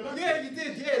the American accent. Yeah, you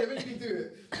did. Yeah, they made me do it.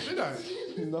 Did I?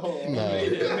 No.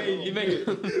 You made it.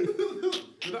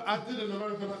 I did an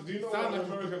American accent. Do you know what an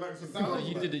American accent sounds like?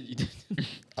 You did it. You did it.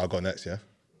 I'll go next, yeah?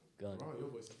 Go on. Oh, your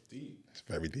voice is deep. It's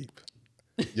very deep.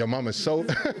 Your mum is so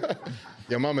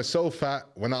fat.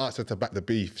 When I asked her to back the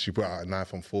beef, she brought out a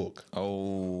knife and fork.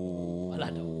 Oh. I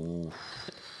like that one.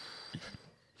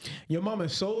 Your mum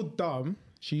is so dumb,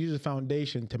 she uses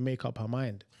foundation to make up her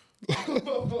mind.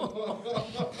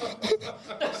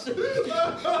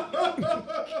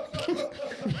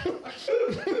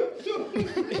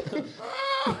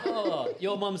 Oh,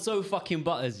 your mum's so fucking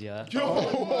butters, yeah? Sorry.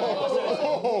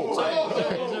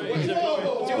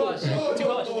 Too much.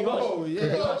 Oh,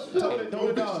 yeah. Tone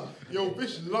it down. Yo,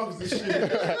 bitch loves this shit.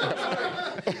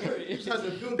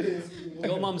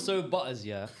 Your mum's so butters,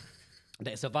 yeah,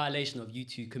 that it's a violation of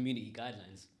YouTube community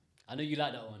guidelines. I know you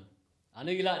like that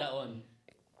one.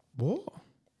 What?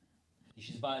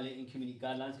 She's violating community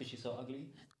guidelines because she's so ugly.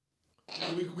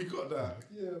 We got that.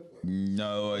 Yeah.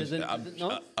 No, Is it-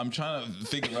 no? I'm trying to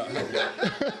figure out.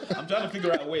 I'm trying to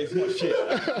figure out a way it's not shit.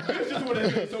 It's just what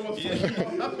it is. Someone's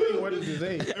what did you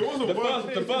say? It wasn't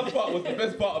The first part was the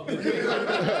best part of the thing.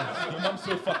 I'm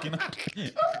so fucking.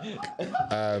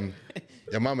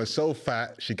 Your mum is so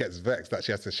fat, she gets vexed that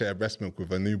she has to share breast milk with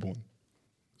her newborn.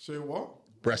 Say what?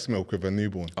 Breast milk with her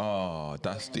newborn. Oh,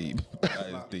 that's deep. That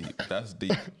is deep. That's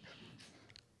deep.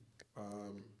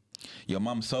 Your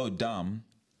mum's so dumb.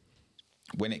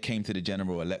 When it came to the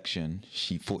general election,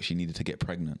 she thought she needed to get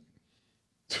pregnant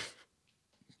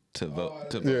to vote.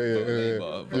 To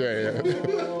vote Labour.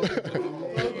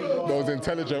 Those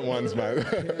intelligent ones, man.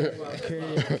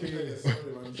 Okay.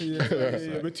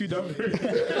 Yeah, we're too dumb.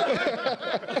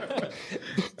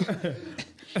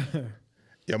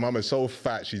 Your mum is so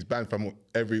fat, she's banned from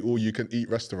every all-you-can-eat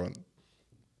restaurant.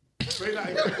 Say that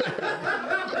again.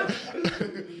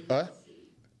 Huh?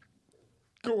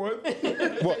 Go on.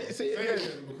 What? Say it again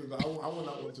because I want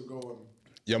that one to go on.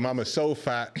 Your mum is so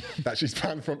fat that she's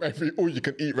banned from every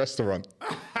all-you-can-eat restaurant.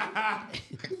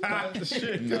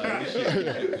 Shit. No,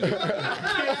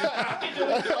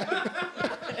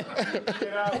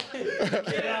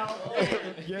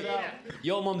 Get out.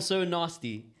 Your mom's so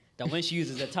nasty that when she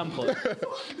uses a tampon.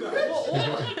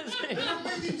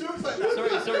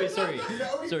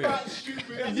 Sorry.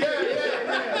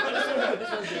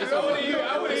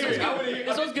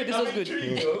 This one's good.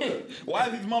 Why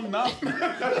is his mum nasty?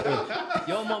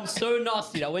 Your mom's so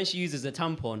nasty that when she uses a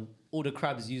tampon, all the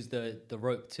crabs use the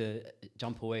rope to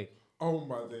jump away. Oh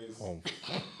my days.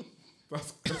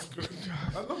 That's good.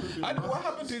 I love it. What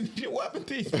happened to you? Why do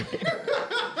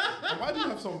you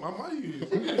have some? Why do you?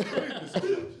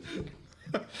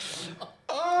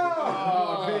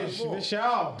 Fish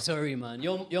out. Sorry, man.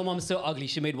 Your mom's so ugly.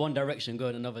 She made One Direction go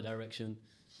in another direction.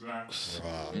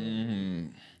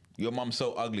 Your mum's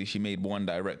so ugly, she made One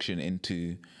Direction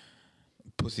into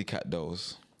Pussycat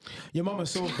Dolls. Your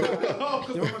mama's so fat.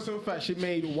 Your mama's so fat. She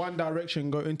made One Direction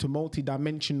go into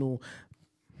multi-dimensional.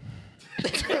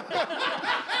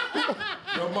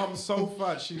 Your mum's so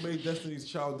fat, she made Destiny's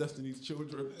Child Destiny's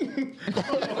Children.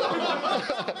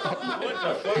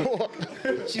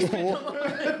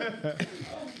 Yeah.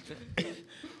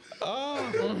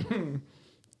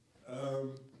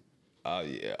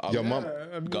 Your mum,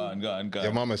 Go on.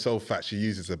 your mum is so fat, she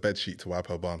uses a bed sheet to wipe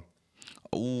her bum.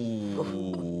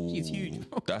 Ooh. She's huge.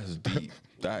 That's deep.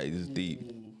 That is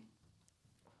deep.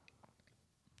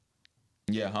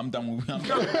 Yeah, I'm done with. I'm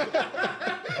done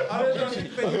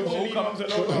with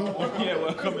yeah,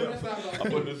 we're coming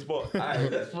up on the spot.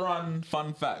 Alright, let's run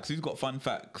fun facts. Who's got fun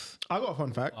facts? I got a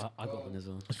fun fact. I got one as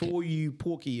well. For all you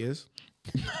pork eaters.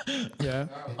 Yeah.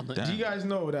 Damn. Do you guys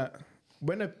know that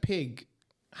when a pig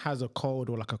has a cold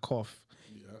or like a cough,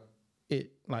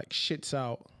 it like shits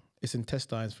out its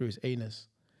intestines through its anus,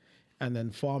 and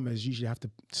then farmers usually have to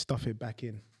stuff it back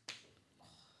in?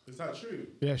 Is that true?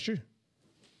 Yeah, it's true.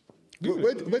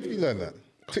 Where did you learn that?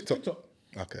 TikTok.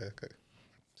 Okay.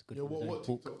 It's good. Yeah, what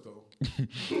TikTok though?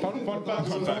 Fun facts.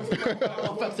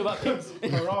 Fun facts about pigs.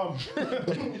 Haram.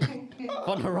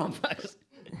 Fun haram facts.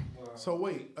 So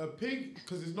wait, a pig,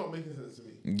 because it's not making sense to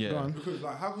me. Go Yeah. on. Because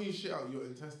like, how can you shit out your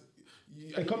intestine?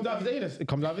 It comes out of his anus. It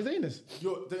comes out of his anus.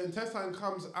 The intestine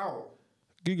comes out.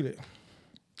 Google it.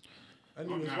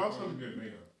 Anyways, whilst I'm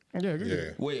Yeah, Google Yeah.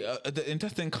 it. Wait, the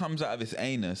intestine comes out of its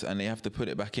anus and they have to put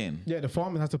it back in. Yeah, the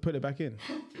farmer has to put it back in.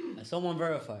 Someone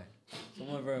verify.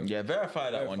 Yeah,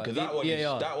 verify that one because that one,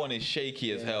 Yeah. that one is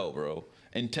shaky as hell, bro.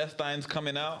 Intestines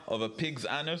coming out of a pig's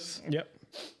anus Yep.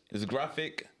 is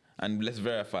graphic, and let's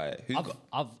verify it. Who's got?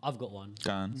 I've got one.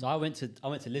 Go on. So I went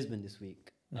to Lisbon this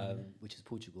week, which is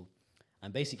Portugal,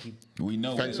 and basically, We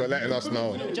know. Thanks for letting us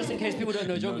know. just in case people don't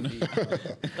know geography,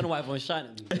 don't know why everyone's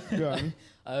shouting at me. Go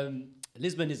on.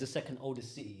 Lisbon is the second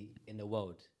oldest city in the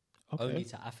world, only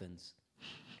to Athens.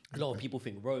 A lot of people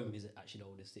think Rome is actually the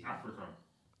oldest city. Africa.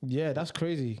 Yeah, that's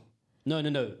crazy. No,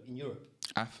 in Europe.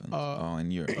 Athens.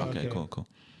 In Europe. Okay, cool.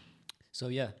 So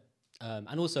yeah,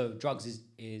 and also drugs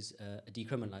is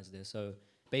decriminalized there. So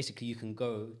basically, you can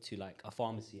go to like a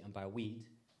pharmacy and buy weed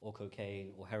or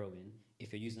cocaine or heroin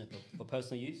if you're using it for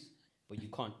personal use, but you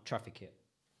can't traffic it.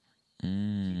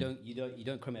 You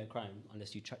don't commit a crime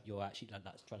unless you're actually like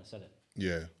that's trying to sell it.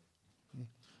 Yeah.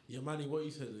 Yeah, Manny, what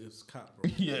you said is cap,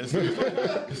 bro. Yes.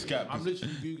 It's cap. I'm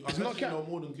literally Google. I'm not actually cap. know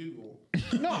more than Google.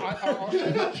 No,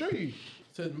 I'm not sure.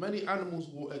 Said many animals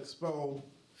will expel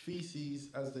feces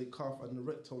as they cough, and the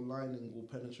rectal lining will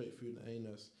penetrate through the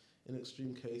anus. In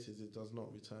extreme cases, it does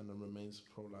not return and remains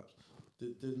prolapsed.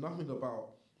 There's nothing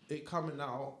about it coming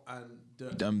out and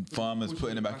Them farmers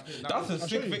putting it back. in. That's a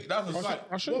sick thing. That's a sick.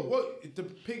 I'll show you. What? The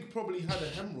pig probably had a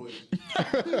hemorrhoid.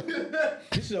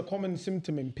 This is a common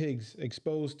symptom in pigs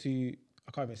exposed to,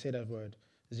 I can't even say that word,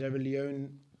 Zerillione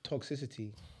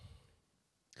toxicity.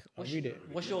 I'll read it.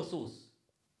 What's your sauce,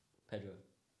 Pedro?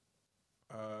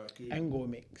 Angor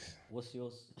mix. What's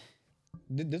yours?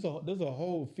 There's a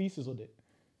whole thesis on it.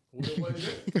 What is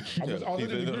it? I was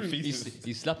in the group.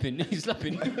 He's slapping. He's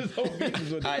slapping. There's a whole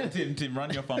thesis on it. Alright, Tim,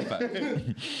 run your fun fact.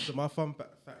 So my fun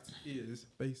fact is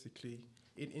basically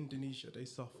in Indonesia they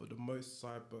suffer the most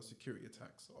cyber security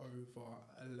attacks, over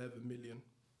 11 million.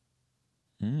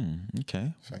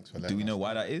 Okay. Thanks for Do letting we us know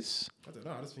why that is? I don't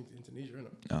know. I just think it's Indonesia, isn't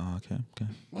it? Oh, okay.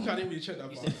 I didn't really check that.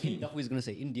 He But said India. I thought he was gonna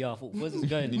say India. I thought, where's this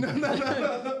going?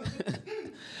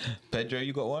 Pedro,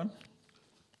 you got one?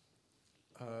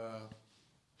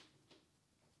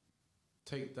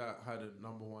 Take That had a #1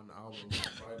 album on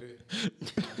Friday.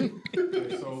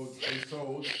 They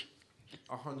sold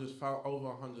over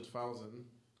 100,000,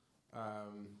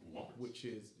 which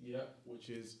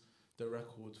is the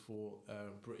record for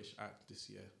British act this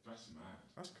year. That's mad.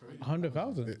 that's crazy.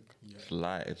 100,000. It's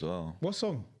light as well. What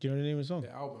song? Do you know the name of the song?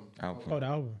 The album. Oh, the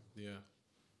album. Yeah.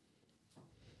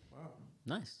 Wow.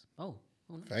 Nice. Oh,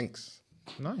 nice. Thanks.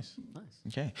 Nice.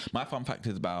 Okay. My fun fact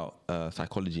is about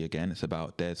psychology again. It's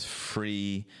about there's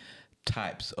 3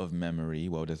 types of memory.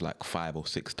 Well, there's like 5 or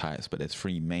 6 types, but there's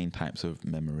 3 main types of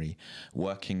memory.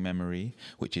 Working memory,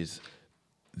 which is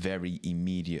very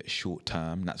immediate, short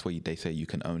term. That's where they say you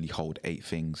can only hold 8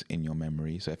 things in your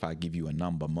memory. So if I give you a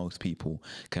number, most people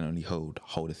can only hold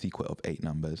a sequence of 8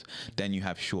 numbers. Then you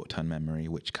have short-term memory,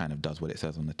 which kind of does what it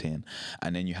says on the tin.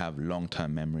 And then you have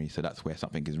long-term memory. So that's where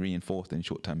something is reinforced in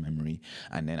short-term memory,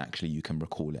 and then actually you can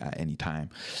recall it at any time.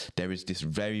 There is this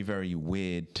very, very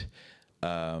weird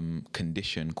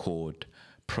condition called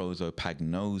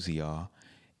prosopagnosia,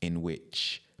 in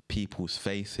which people's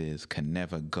faces can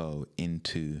never go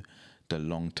into the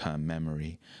long-term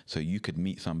memory. So you could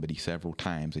meet somebody several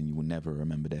times and you will never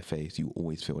remember their face. You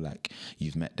always feel like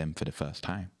you've met them for the first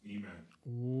time.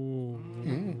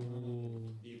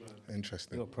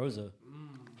 Interesting. You're a proso.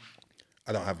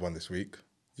 I don't have one this week.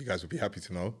 You guys would be happy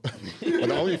to know. But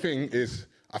the only thing is,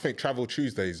 I think Travel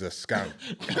Tuesday is a scam.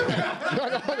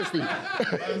 no, honestly.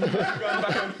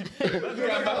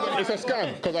 It's a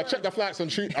scam because I checked the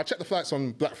flights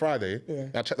on Black Friday. Yeah.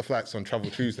 And I checked the flights on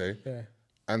Travel Tuesday. Yeah.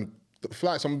 And the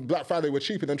flights on Black Friday were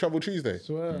cheaper than Travel Tuesday.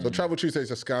 So Travel Tuesday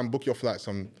is a scam. Book your flights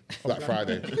on Black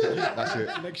Friday. That's it.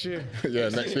 Next year. Yeah,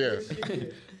 next year.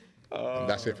 And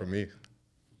that's it from me.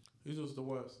 Whose was the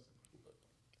worst?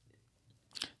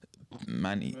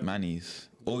 Manny's.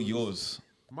 Or yours.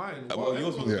 Mine. Well,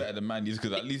 yours was better than Manny's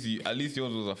because at least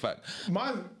yours was a fact.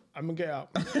 Mine, I'm gonna get out.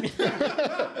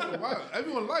 Wow,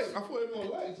 everyone liked. I thought everyone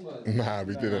liked mine. Nah,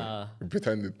 we didn't. We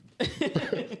pretended.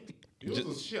 Yours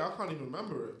was shit. I can't even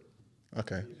remember it.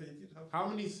 Okay. How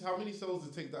many cells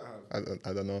did Take That have?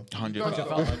 I don't know. 100,000.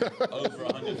 Over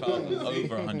 100,000.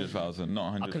 Over 100,000. Not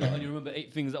I 100,000. can only remember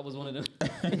 8 things. That was one of them.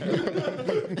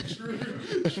 True.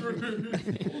 What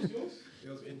was yours? It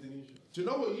was Indonesia. Do you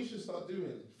know what you should start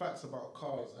doing? Facts about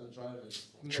cars and driving.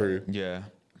 True. Yeah.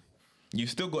 You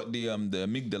still got the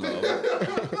amygdala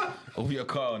of your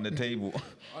car on the table.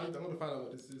 I'm gonna find out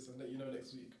what this is and let you know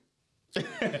next week.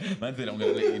 Man said I'm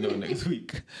gonna let you know next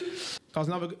week. That was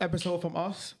another episode from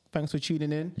us. Thanks for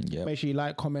tuning in. Yep. Make sure you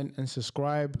like, comment, and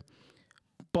subscribe.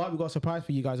 But we've got a surprise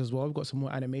for you guys as well. We've got some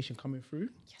more animation coming through.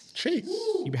 Cheese.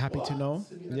 You'll be happy to know.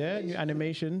 Yeah, new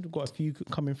animation. We've got a few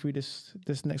coming through this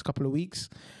next couple of weeks.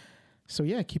 So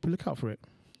yeah, keep a lookout for it.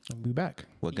 I'll be back.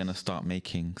 We're gonna start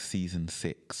making season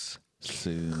 6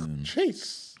 soon.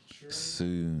 Cheese.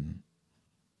 Soon.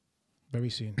 Very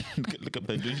soon. Look at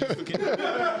Pedro.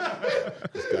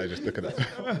 This guy just looking at Your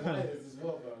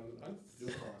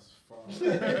car's far.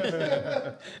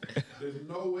 There's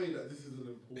no way that this isn't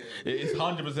important. It's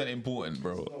 100% important,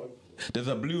 bro. There's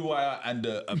a blue wire and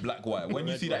a black wire. When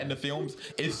you see that in the films,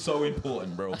 it's so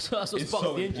important, bro. That's what It's sparks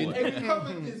so the engine.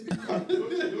 important.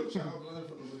 Your child learning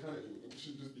from the mechanic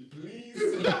should just be please.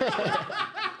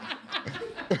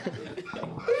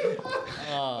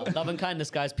 Love and kindness,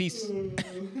 guys. Peace.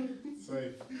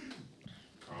 Safe.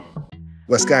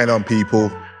 What's going on,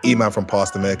 people? Email from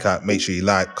Pastor Meerkat. Make sure you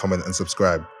like, comment, and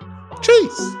subscribe.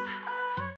 Cheers.